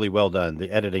that was really well done. The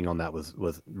editing on that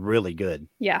was really good.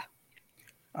 Yeah.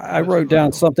 I wrote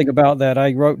down something about that.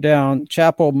 I wrote down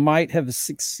Chapel might have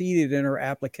succeeded in her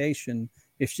application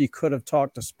if she could have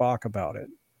talked to Spock about it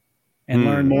and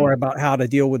learned more about how to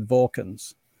deal with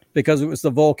Vulcans, because it was the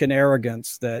Vulcan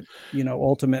arrogance that,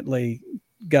 ultimately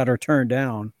got her turned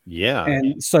down. Yeah.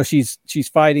 And so she's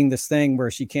fighting this thing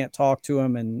where she can't talk to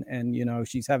him and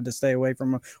she's having to stay away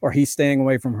from him, or he's staying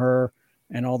away from her.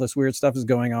 And all this weird stuff is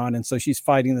going on. And so she's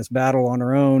fighting this battle on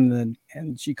her own,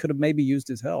 and she could have maybe used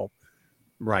his help.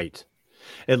 Right.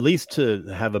 At least to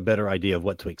have a better idea of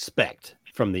what to expect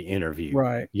from the interview.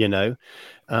 Right.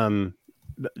 I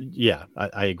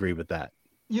agree with that.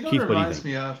 Keith, what reminds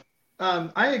me of?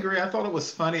 I agree. I thought it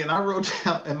was funny. And I wrote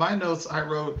down in my notes,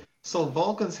 so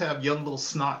Vulcans have young little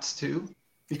snots too,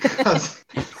 because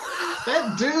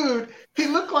that dude, he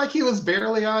looked like he was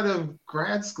barely out of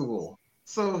grad school.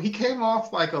 So he came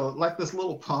off like this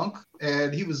little punk,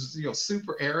 and he was,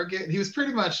 super arrogant. He was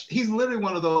he's literally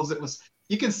one of those that was,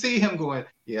 you can see him going,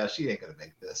 yeah, she ain't going to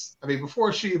make this. I mean,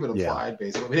 before she even applied,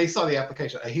 basically, when they saw the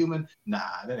application, a human,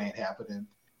 nah, that ain't happening.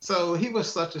 So he was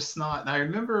such a snot. And I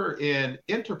remember in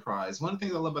Enterprise, one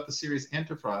thing I love about the series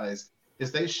Enterprise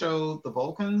is they show the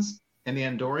Vulcans and the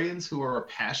Andorians, who are a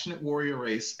passionate warrior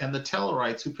race, and the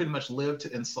Tellarites, who pretty much live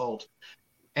to insult.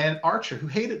 and Archer, who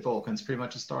hated Vulcans pretty much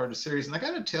at the start of the series. And I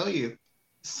got to tell you,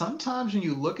 sometimes when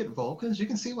you look at Vulcans, you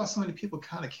can see why so many people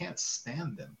kind of can't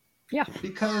stand them. Yeah.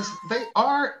 Because they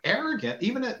are arrogant,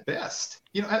 even at best.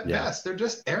 At best, they're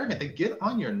just arrogant. They get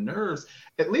on your nerves.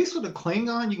 At least with a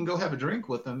Klingon, you can go have a drink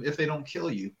with them if they don't kill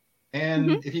you.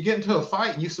 And if you get into a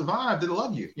fight and you survive, they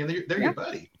love you. They're your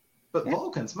buddy. But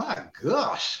Vulcans, my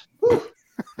gosh. Whew.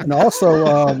 And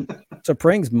also, to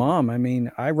Pring's mom, I mean,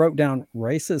 I wrote down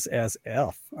racist as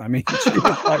F. I mean, she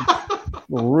was like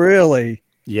really,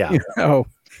 yeah. So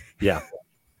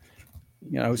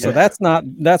that's not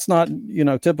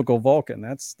typical Vulcan.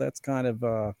 That's kind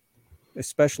of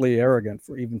especially arrogant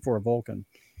even for a Vulcan.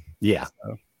 Yeah.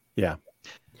 So.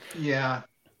 Yeah.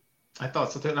 I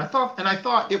thought so too. And I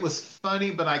thought it was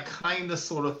funny, but I kind of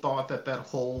sort of thought that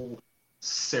whole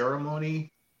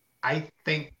ceremony, I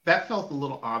think that felt a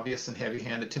little obvious and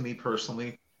heavy-handed to me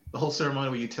personally. The whole ceremony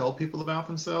where you tell people about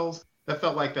themselves, that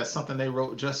felt like that's something they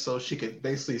wrote just so she could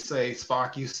basically say,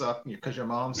 Spock, you suck because your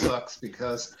mom sucks.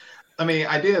 Because, I mean,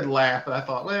 I did laugh, but I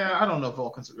thought, well, I don't know if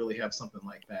Vulcans would really have something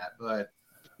like that. But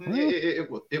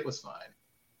it was fine.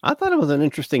 I thought it was an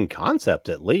interesting concept,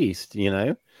 at least,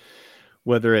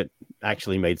 whether it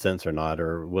actually made sense or not,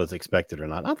 or was expected or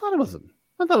not. I thought it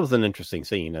was an interesting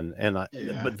scene, but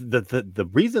the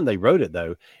reason they wrote it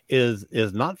though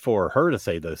is not for her to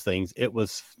say those things. It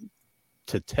was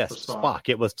to test Spock.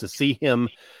 It was to see him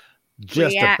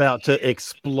just about to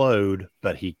explode,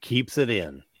 but he keeps it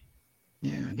in.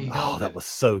 Yeah, that was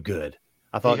so good.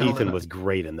 I thought Ethan was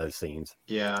great in those scenes.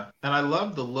 Yeah, and I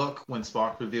love the look when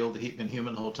Spock revealed that he'd been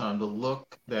human the whole time. The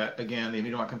look that, again,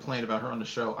 even though I complained about her on the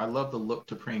show, I love the look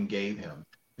T'Pring gave him.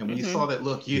 And when you saw that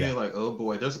look, you knew, like, oh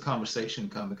boy, there's a conversation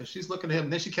coming, because she's looking at him.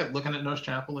 And then she kept looking at Nurse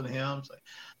Chapel and him. It's like,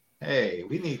 hey,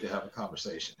 we need to have a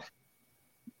conversation.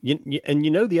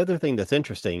 The other thing that's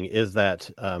interesting is that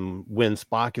when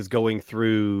Spock is going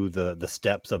through the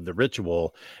steps of the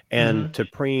ritual, and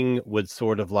T'Pring would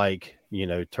sort of like,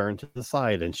 turn to the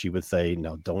side, and she would say,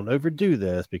 no, don't overdo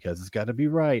this because it's got to be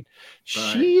right.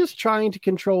 She is trying to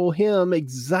control him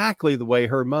exactly the way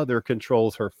her mother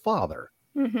controls her father.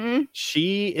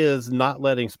 She is not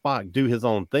letting Spock do his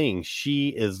own thing. She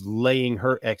is laying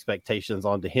her expectations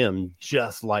onto him,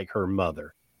 just like her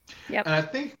mother. Yep. And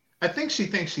I think she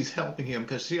thinks she's helping him,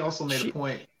 because she also made a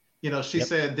point. She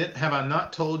said, have I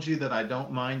not told you that I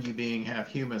don't mind you being half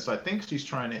human? So I think she's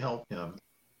trying to help him.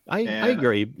 I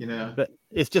agree. But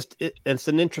it's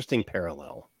an interesting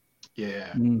parallel.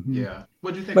 Yeah. Yeah.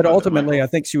 What do you think? But ultimately, I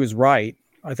think she was right.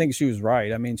 I mean,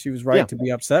 she was right to be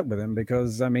upset with him,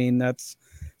 because, I mean, that's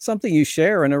something you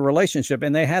share in a relationship.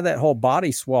 And they had that whole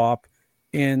body swap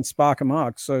in Spock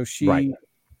Amok. So she,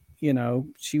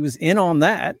 she was in on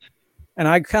that. And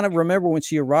I kind of remember when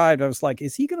she arrived, I was like,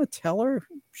 is he going to tell her?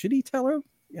 Should he tell her?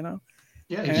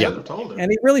 Yeah, he should have told her. And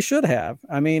he really should have.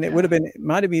 I mean, it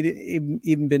might have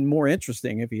even been more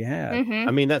interesting if he had.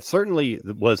 I mean, that certainly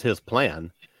was his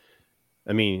plan.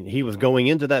 I mean, he was going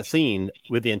into that scene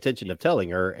with the intention of telling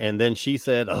her, and then she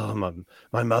said, oh,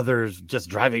 my mother's just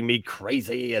driving me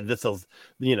crazy, and this is,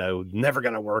 never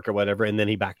going to work or whatever. And then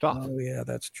he backed off. Oh, yeah,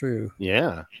 that's true.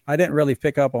 Yeah. I didn't really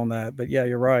pick up on that, but yeah,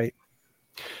 you're right.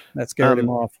 That scared him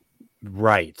off.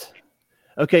 Right.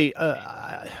 Okay.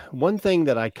 One thing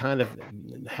that I kind of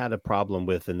had a problem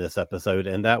with in this episode,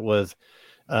 and that was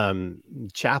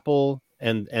Chapel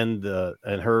and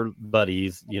her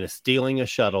buddies, stealing a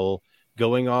shuttle,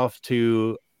 going off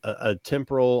to a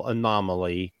temporal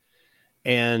anomaly,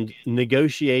 and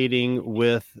negotiating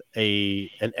with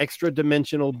an extra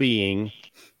dimensional being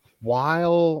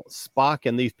while Spock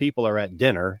and these people are at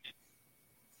dinner.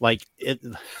 Like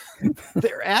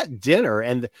they're at dinner,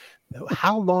 and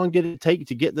how long did it take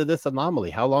to get to this anomaly?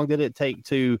 How long did it take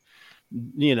to,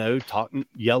 talk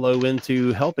Yellow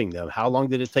into helping them? How long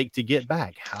did it take to get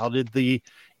back? How did the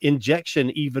injection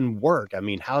even work? I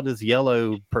mean, how does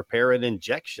Yellow prepare an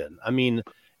injection? I mean,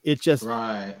 it just,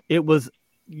 it was,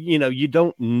 you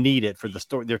don't need it for the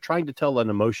story. They're trying to tell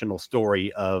an emotional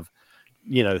story of,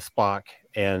 Spock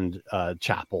and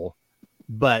Chapel,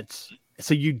 but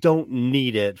so you don't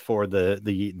need it for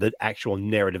the actual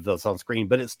narrative that's on screen,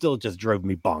 but it still just drove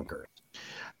me bonkers.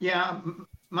 Yeah,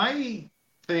 my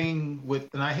thing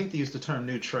with, and I hate to use the term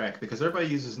new Trek, because everybody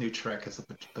uses new Trek as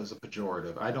a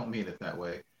pejorative. I don't mean it that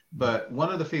way. But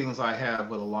one of the feelings I have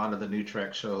with a lot of the new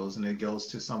Trek shows, and it goes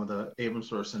to some of the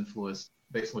Abrams influence,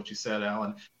 based on what you said,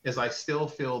 Alan, is I still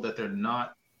feel that they're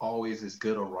not always as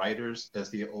good of writers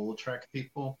as the old Trek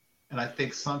people. And I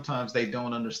think sometimes they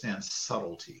don't understand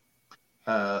subtlety.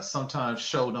 Sometimes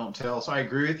show don't tell. So I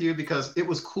agree with you, because it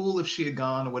was cool if she had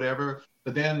gone or whatever,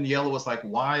 But then Yellow was like,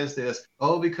 why is this?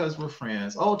 Oh, because we're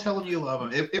friends. Oh, tell him you love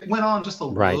him. It went on just a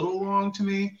little long to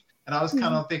me. And I was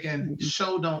kind of thinking,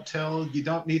 show, don't tell. You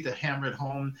don't need to hammer it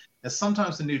home. And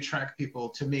sometimes the new track people,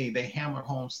 to me, they hammer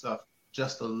home stuff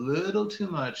just a little too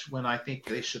much when I think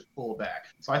they should pull back.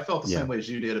 So I felt the same way as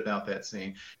you did about that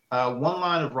scene. One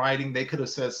line of writing, they could have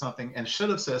said something and should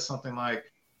have said something like,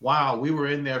 wow, we were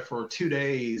in there for 2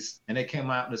 days and it came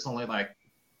out and it's only like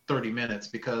 30 minutes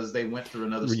because they went through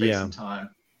another space and time.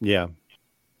 Yeah.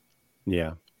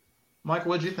 Mike,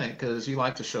 what'd you think? Because you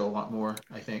like the show a lot more,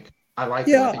 I think. I liked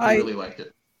it. I think you really liked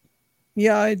it.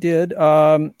 Yeah, I did.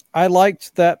 I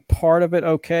liked that part of it.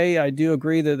 Okay, I do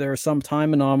agree that there are some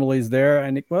time anomalies there,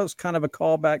 and it was kind of a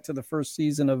callback to the first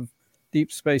season of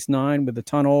Deep Space Nine with the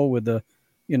tunnel, with the,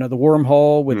 the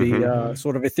wormhole, with the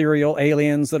sort of ethereal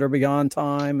aliens that are beyond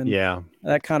time, and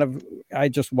that kind of. I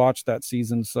just watched that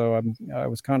season, so I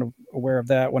was kind of aware of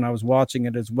that when I was watching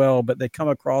it as well. But they come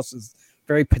across as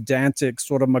very pedantic,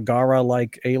 sort of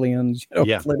Megara-like aliens,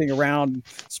 flitting around,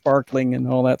 sparkling, and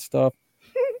all that stuff.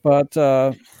 But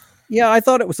I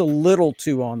thought it was a little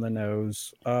too on the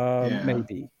nose,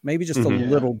 maybe just a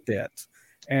little bit.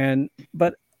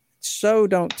 But show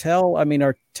don't tell. I mean,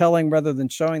 are telling rather than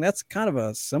showing. That's kind of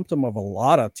a symptom of a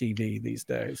lot of TV these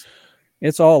days.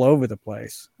 It's all over the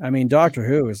place. I mean, Doctor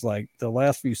Who is like the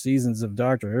last few seasons of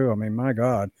Doctor Who. I mean, my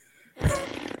God.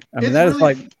 I mean, that is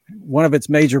like one of its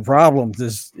major problems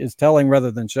is telling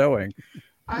rather than showing.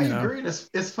 I agree.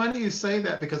 It's funny you say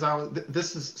that because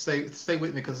stay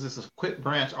with me because this is a quick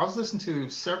branch. I was listening to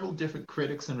several different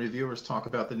critics and reviewers talk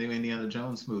about the new Indiana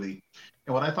Jones movie.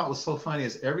 And what I thought was so funny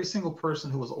is every single person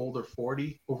who was over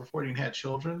 40 and had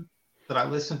children that I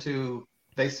listened to,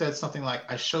 they said something like,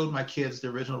 I showed my kids the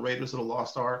original Raiders of the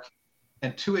Lost Ark.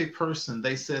 And to a person,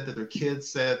 they said that their kids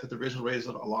said that the original Raiders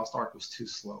of the Lost Ark was too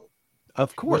slow.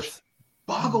 Of course. Which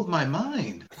boggled my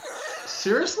mind.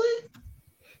 Seriously?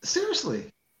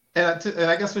 And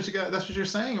I guess that's what you're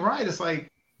saying, right? It's like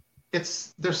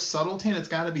there's subtlety and it's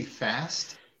got to be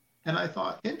fast. And I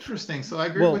thought, interesting. So I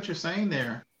agree with what you're saying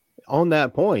there. On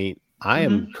that point, I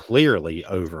am clearly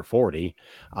over 40.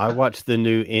 I watched the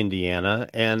new Indiana,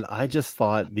 and I just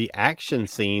thought the action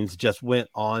scenes just went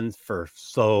on for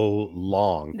so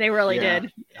long. They really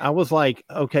did. I was like,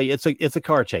 okay, it's a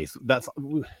car chase.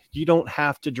 You don't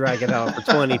have to drag it out for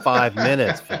 25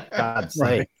 minutes, for God's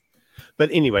sake.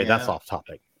 But anyway, that's off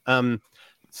topic.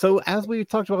 So as we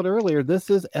talked about earlier,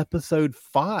 this is episode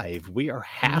 5. We are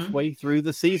halfway through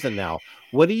the season now.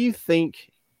 What do you think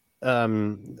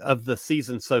of the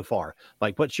season so far?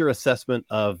 Like, what's your assessment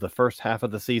of the first half of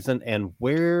the season, and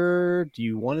where do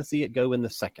you want to see it go in the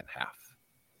second half?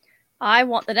 I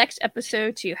want the next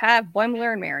episode to have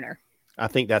Boimler and Mariner. I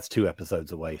think that's 2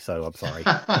 episodes away, so I'm sorry.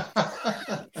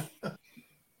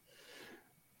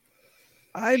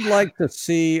 I'd like to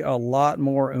see a lot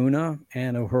more Una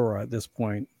and Uhura at this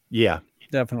point. Yeah,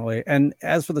 definitely. And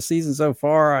as for the season so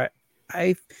far,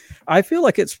 I feel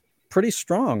like it's pretty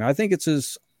strong. I think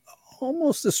it's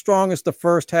almost as strong as the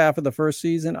first half of the first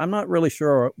season. I'm not really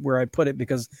sure where I put it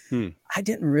because I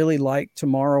didn't really like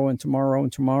Tomorrow and Tomorrow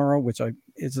and Tomorrow, which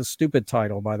is a stupid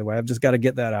title, by the way. I've just got to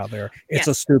get that out there. It's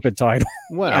a stupid title.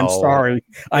 Well, I'm sorry.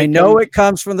 I know it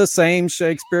comes from the same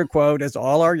Shakespeare quote as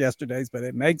All Our Yesterdays, but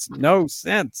it makes no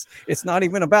sense. It's not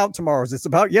even about tomorrows. It's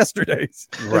about yesterdays.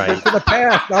 Right. To the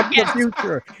past, not the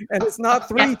future. And it's not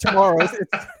 3 tomorrows.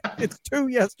 It's 2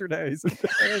 yesterdays. And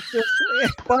it's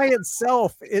just by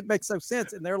itself, it makes no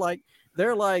sense. And they're like,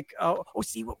 oh,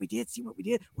 see what we did.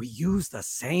 We used the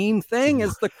same thing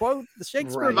as the quote, the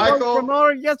Shakespeare quote from All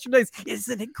Our Yesterdays.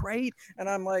 Isn't it great? And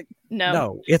I'm like,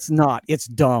 no, it's not. It's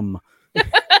dumb.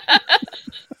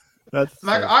 That's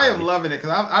Mike, I am loving it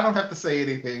because I don't have to say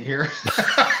anything here.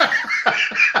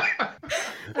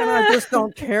 And I just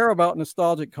don't care about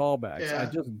nostalgic callbacks. Yeah. I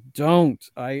just don't.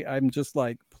 I'm just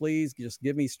like, please just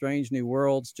give me Strange New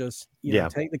Worlds. Just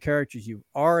take the characters you've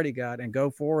already got and go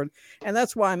forward. And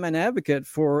that's why I'm an advocate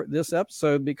for this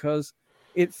episode, because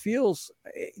it feels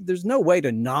there's no way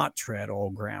to not tread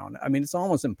old ground. I mean, it's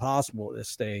almost impossible at this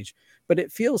stage, but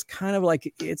it feels kind of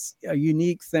like it's a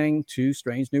unique thing to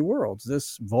Strange New Worlds,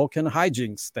 this Vulcan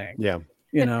hijinks thing. Yeah.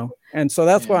 And so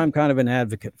that's why I'm kind of an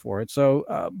advocate for it.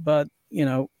 So, but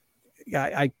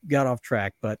I got off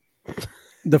track, but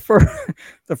the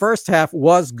first half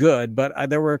was good, but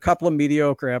there were a couple of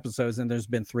mediocre episodes and there's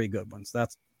been 3 good ones.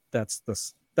 That's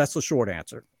the short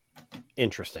answer.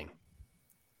 Interesting.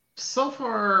 So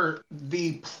far,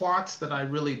 the plots that I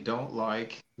really don't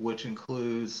like, which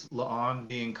includes La'an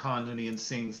being Kanduni and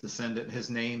Singh's descendant, his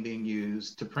name being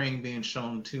used, T'Pring being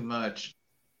shown too much.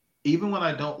 Even when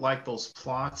I don't like those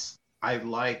plots, I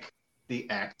like the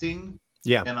acting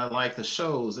Yeah. And I like the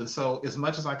shows. And so as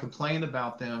much as I complain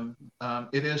about them,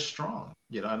 it is strong,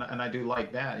 you know, and I do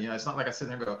like that. You know, it's not like I sit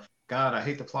there and go, God, I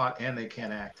hate the plot and they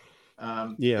can't act.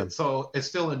 So it's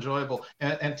still enjoyable.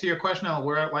 And to your question, Alan,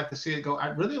 where I'd like to see it go,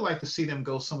 I'd really like to see them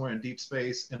go somewhere in deep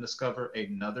space and discover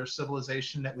another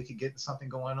civilization that we could get something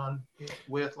going on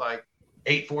with, like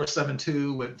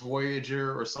 8472 with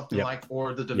Voyager or something like,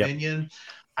 or the Dominion.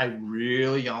 I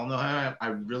really, y'all know how I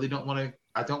really don't want to.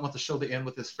 I don't want the show to end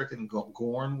with this freaking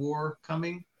Gorn War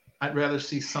coming. I'd rather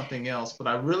see something else, but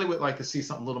I really would like to see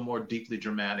something a little more deeply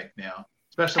dramatic now,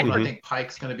 especially when I think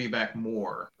Pike's going to be back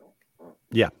more.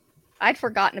 Yeah. I'd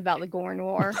forgotten about the Gorn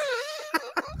War.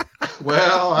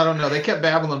 Well, I don't know. They kept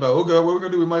babbling about, oh God, what we're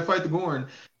going to do? We might fight the Gorn.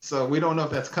 So we don't know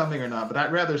if that's coming or not, but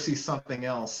I'd rather see something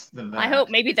else than that. I hope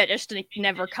maybe that just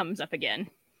never comes up again.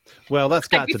 Well, that's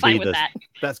got to be that.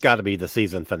 That's got to be the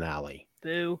season finale.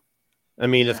 Boo. I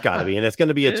mean, it's got to be, and it's going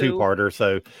to be a two-parter.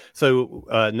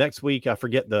 So next week, I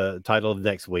forget the title of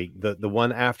next week. The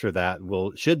one after that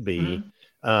should be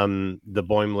the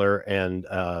Boimler and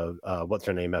what's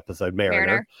her name episode,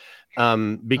 Mariner.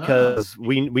 Because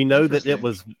we know that it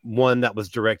was one that was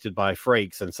directed by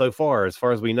Frakes, and so far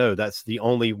as we know, that's the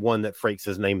only one that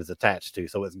Frakes' name is attached to.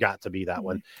 So it's got to be that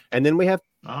one. And then we have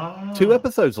 2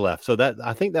 episodes left. So that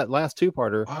I think that last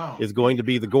two-parter is going to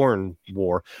be the Gorn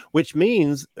War, which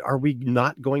means, are we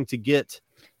not going to get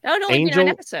only 9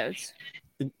 episodes?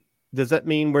 Does that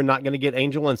mean we're not going to get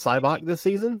Angel and Cybok this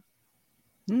season?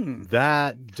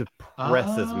 That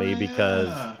depresses me because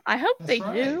I hope they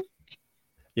do.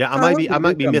 Yeah, I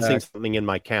might be missing something in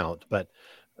my count, but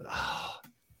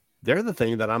they're the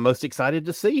thing that I'm most excited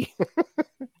to see.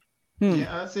 Yeah,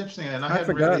 that's interesting, and I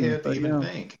hadn't really had to even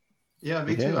think. Yeah,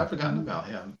 me too. I've forgotten about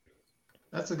him.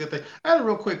 That's a good thing. I had a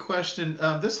real quick question.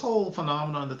 This whole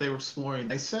phenomenon that they were exploring,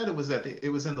 they said it was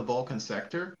it was in the Vulcan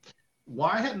sector.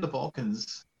 Why hadn't the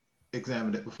Vulcans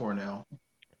examined it before now?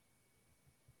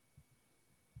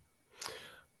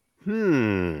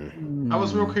 I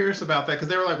was real curious about that because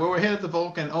they were like, well, we're headed to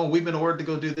Vulcan. Oh, we've been ordered to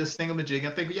go do this thingamajig.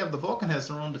 I think, the Vulcan has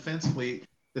their own defense fleet.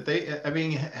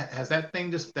 Has that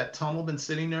thing that tunnel been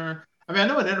sitting there? I mean, I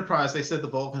know in Enterprise they said the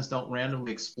Vulcans don't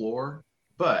randomly explore,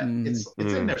 but it's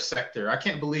in their sector. I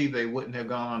can't believe they wouldn't have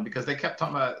gone because they kept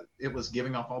talking about it was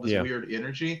giving off all this weird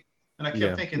energy. And I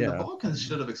kept thinking the Vulcans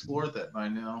should have explored that by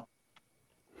now.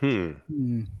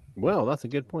 Well, that's a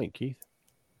good point, Keith.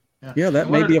 Yeah, that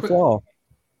may be a flaw.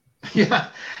 Yeah.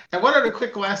 And one other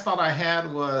quick last thought I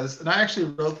had was, and I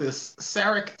actually wrote this,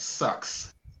 Sarek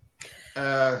sucks.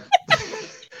 The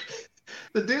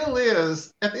deal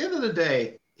is, at the end of the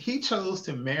day, he chose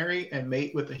to marry and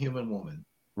mate with a human woman.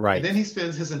 Right. And then he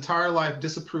spends his entire life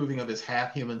disapproving of his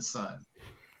half-human son.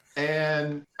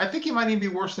 And I think he might even be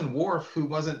worse than Worf, who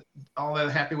wasn't all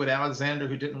that happy with Alexander,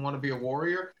 who didn't want to be a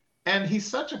warrior. And he's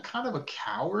such a kind of a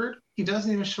coward. He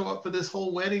doesn't even show up for this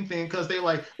whole wedding thing because they're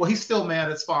like, well, he's still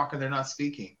mad at Spock and they're not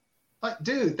speaking. Like,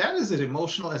 dude, that is as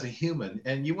emotional as a human.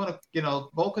 And you want to,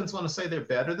 Vulcans want to say they're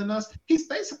better than us. He's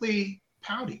basically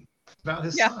pouting about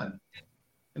his son.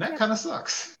 And that kind of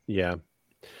sucks. Yeah.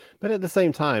 But at the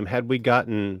same time, had we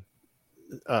gotten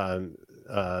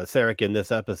Sarek in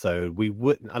this episode,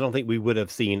 I don't think we would have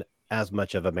seen as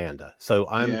much of Amanda. So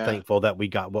I'm thankful that we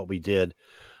got what we did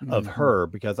of her,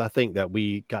 because I think that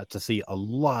we got to see a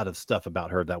lot of stuff about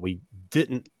her that we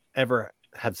didn't ever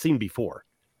have seen before,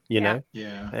 you know?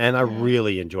 Yeah. And I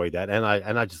really enjoyed that. And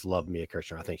I just love Mia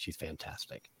Kirshner. I think she's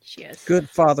fantastic. She is. Good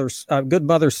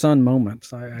mother-son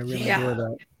moments. I really enjoy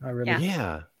that. I really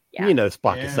Yeah. You know,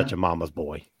 Spock is such a mama's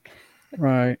boy.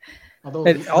 Right. Although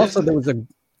and also there was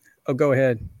go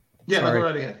ahead. Yeah, go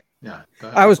right ahead. Yeah. Go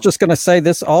ahead. I was just going to say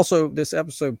this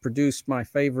episode produced my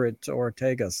favorite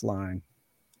Ortega's line.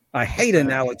 I hate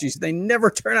analogies. They never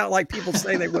turn out like people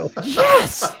say they will.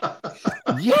 Yes.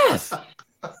 Yes.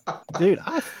 Dude,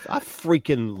 I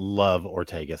freaking love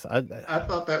Ortegas. I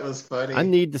thought that was funny. I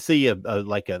need to see a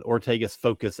like an Ortegas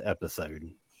focus episode.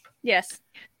 Yes.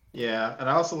 Yeah, and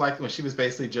I also liked when she was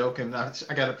basically joking. I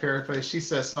got to paraphrase. She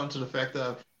says something to the effect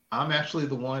of, "I'm actually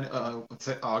the one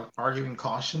arguing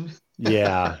caution."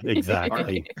 Yeah,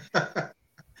 exactly.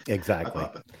 Exactly.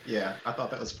 I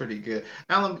thought that was pretty good.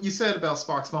 Alan, you said about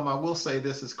Spock's mom. I will say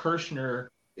this: is Kirshner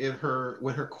with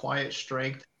her quiet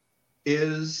strength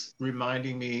is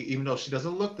reminding me, even though she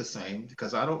doesn't look the same,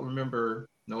 because I don't remember.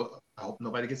 No, I hope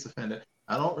nobody gets offended.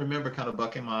 I don't remember kind of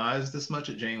bucking my eyes this much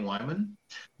at Jane Wyman,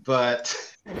 but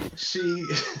she,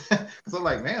 because I'm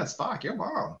like, man, Spock, your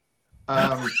mom.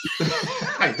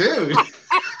 Dude.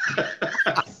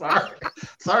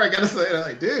 Sorry, I gotta say it,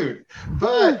 like, dude.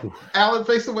 But Alan,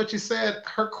 based on what you said,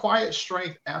 her quiet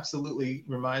strength absolutely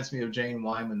reminds me of Jane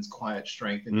Wyman's quiet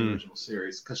strength in the original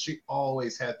series, because she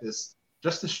always had this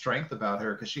strength about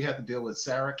her, because she had to deal with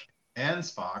Sarek and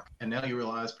Spock, and now you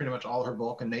realize pretty much all her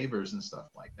Vulcan neighbors and stuff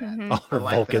like that. Mm-hmm. All her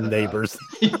Vulcan neighbors.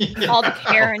 Yeah. All the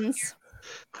Karens.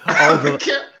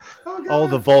 All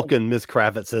the Vulcan Miss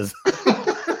Kravitzes.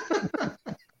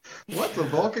 What's a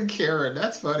Vulcan Karen?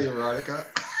 That's funny, Veronica.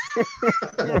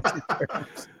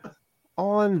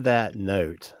 On that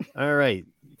note, all right.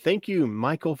 Thank you,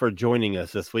 Michael, for joining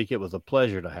us this week. It was a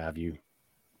pleasure to have you.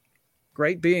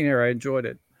 Great being here. I enjoyed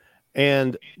it.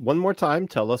 And one more time,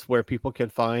 tell us where people can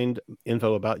find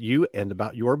info about you and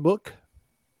about your book.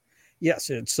 Yes,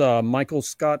 it's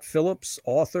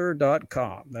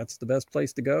michaelscottphillipsauthor.com. That's the best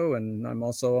place to go. And I'm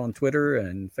also on Twitter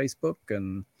and Facebook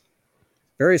and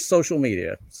various social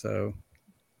media. So,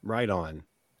 right on.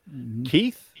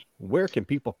 Keith, where can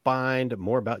people find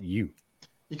more about you?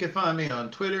 You can find me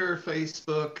on Twitter,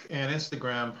 Facebook, and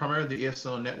Instagram, primarily the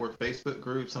ESO Network Facebook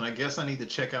groups. And I guess I need to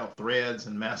check out Threads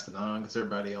and Mastodon because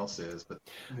everybody else is, but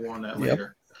more on that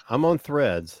later. I'm on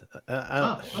Threads.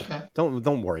 Okay.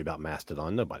 Don't worry about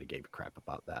Mastodon. Nobody gave a crap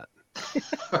about that.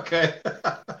 Okay.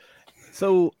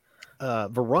 So,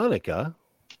 Veronica,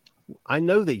 I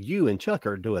know that you and Chuck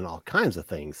are doing all kinds of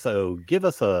things. So give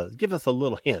us a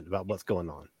little hint about what's going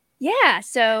on. Yeah,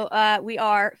 so we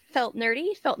are Felt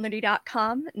Nerdy,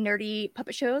 feltnerdy.com, nerdy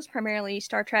puppet shows, primarily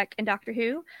Star Trek and Doctor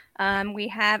Who. We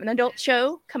have an adult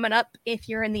show coming up if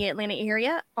you're in the Atlanta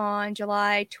area on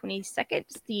July 22nd.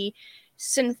 It's the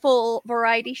Sinful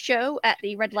Variety Show at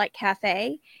the Red Light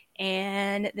Cafe.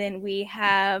 And then we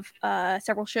have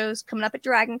several shows coming up at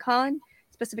Dragon Con,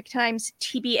 specific times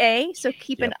TBA. So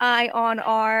keep an eye on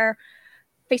our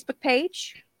Facebook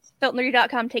page.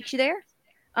 Feltnerdy.com takes you there.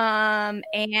 And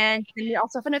then we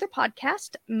also have another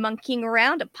podcast, Monkeying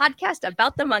Around, a podcast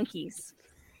about the monkeys.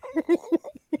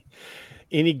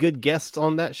 Any good guests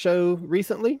on that show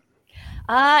recently?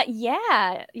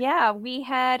 Yeah. We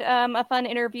had a fun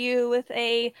interview with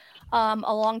a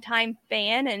longtime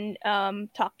fan and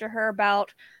talked to her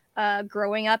about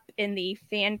growing up in the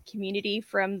fan community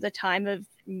from the time of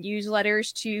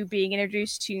newsletters to being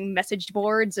introduced to message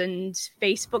boards and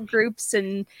Facebook groups,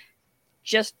 and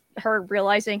just her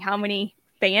realizing how many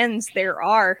fans there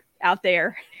are out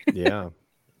there. Yeah.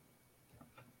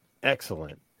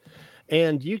 Excellent.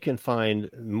 And you can find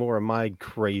more of my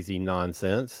crazy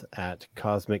nonsense at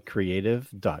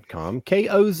cosmiccreative.com,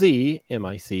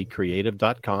 KOZMIC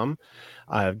creative.com.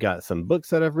 I've got some books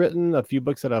that I've written, a few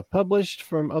books that I've published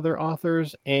from other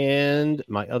authors, and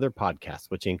my other podcast,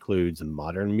 which includes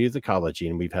Modern Musicology.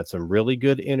 And we've had some really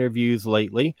good interviews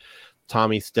lately.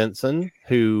 Tommy Stinson,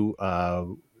 who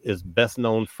is best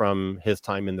known from his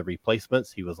time in The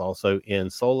Replacements. He was also in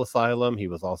Soul Asylum. He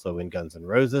was also in Guns N'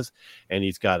 Roses, and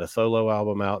he's got a solo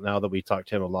album out now that we talked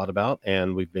to him a lot about,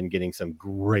 and we've been getting some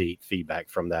great feedback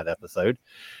from that episode.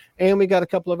 And we got a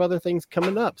couple of other things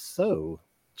coming up, so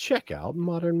check out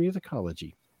Modern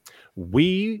Musicology.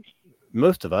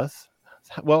 Most of us,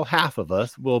 well, half of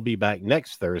us will be back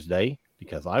next Thursday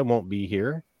because I won't be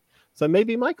here. So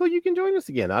maybe, Michael, you can join us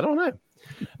again. I don't know.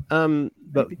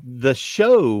 But the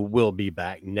show will be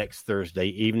back next Thursday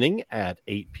evening at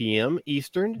 8 p.m.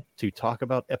 Eastern to talk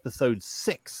about episode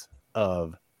 6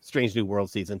 of Strange New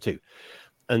World Season 2.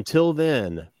 Until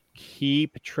then,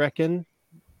 keep trekking.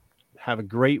 Have a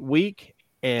great week.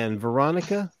 And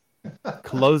Veronica,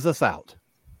 close us out.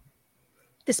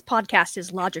 This podcast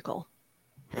is logical.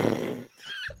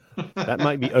 That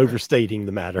might be overstating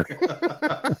the matter.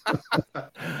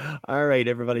 All right,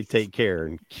 everybody, take care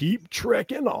and keep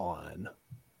trekking on.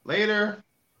 Later.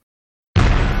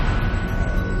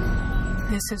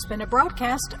 This has been a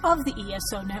broadcast of the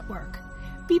ESO Network.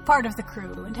 Be part of the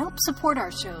crew and help support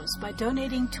our shows by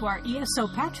donating to our ESO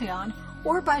Patreon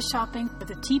or by shopping at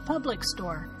the TeePublic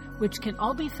store, which can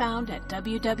all be found at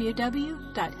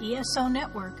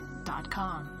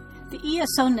www.esonetwork.com. The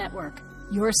ESO Network,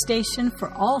 your station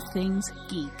for all things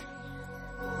geek.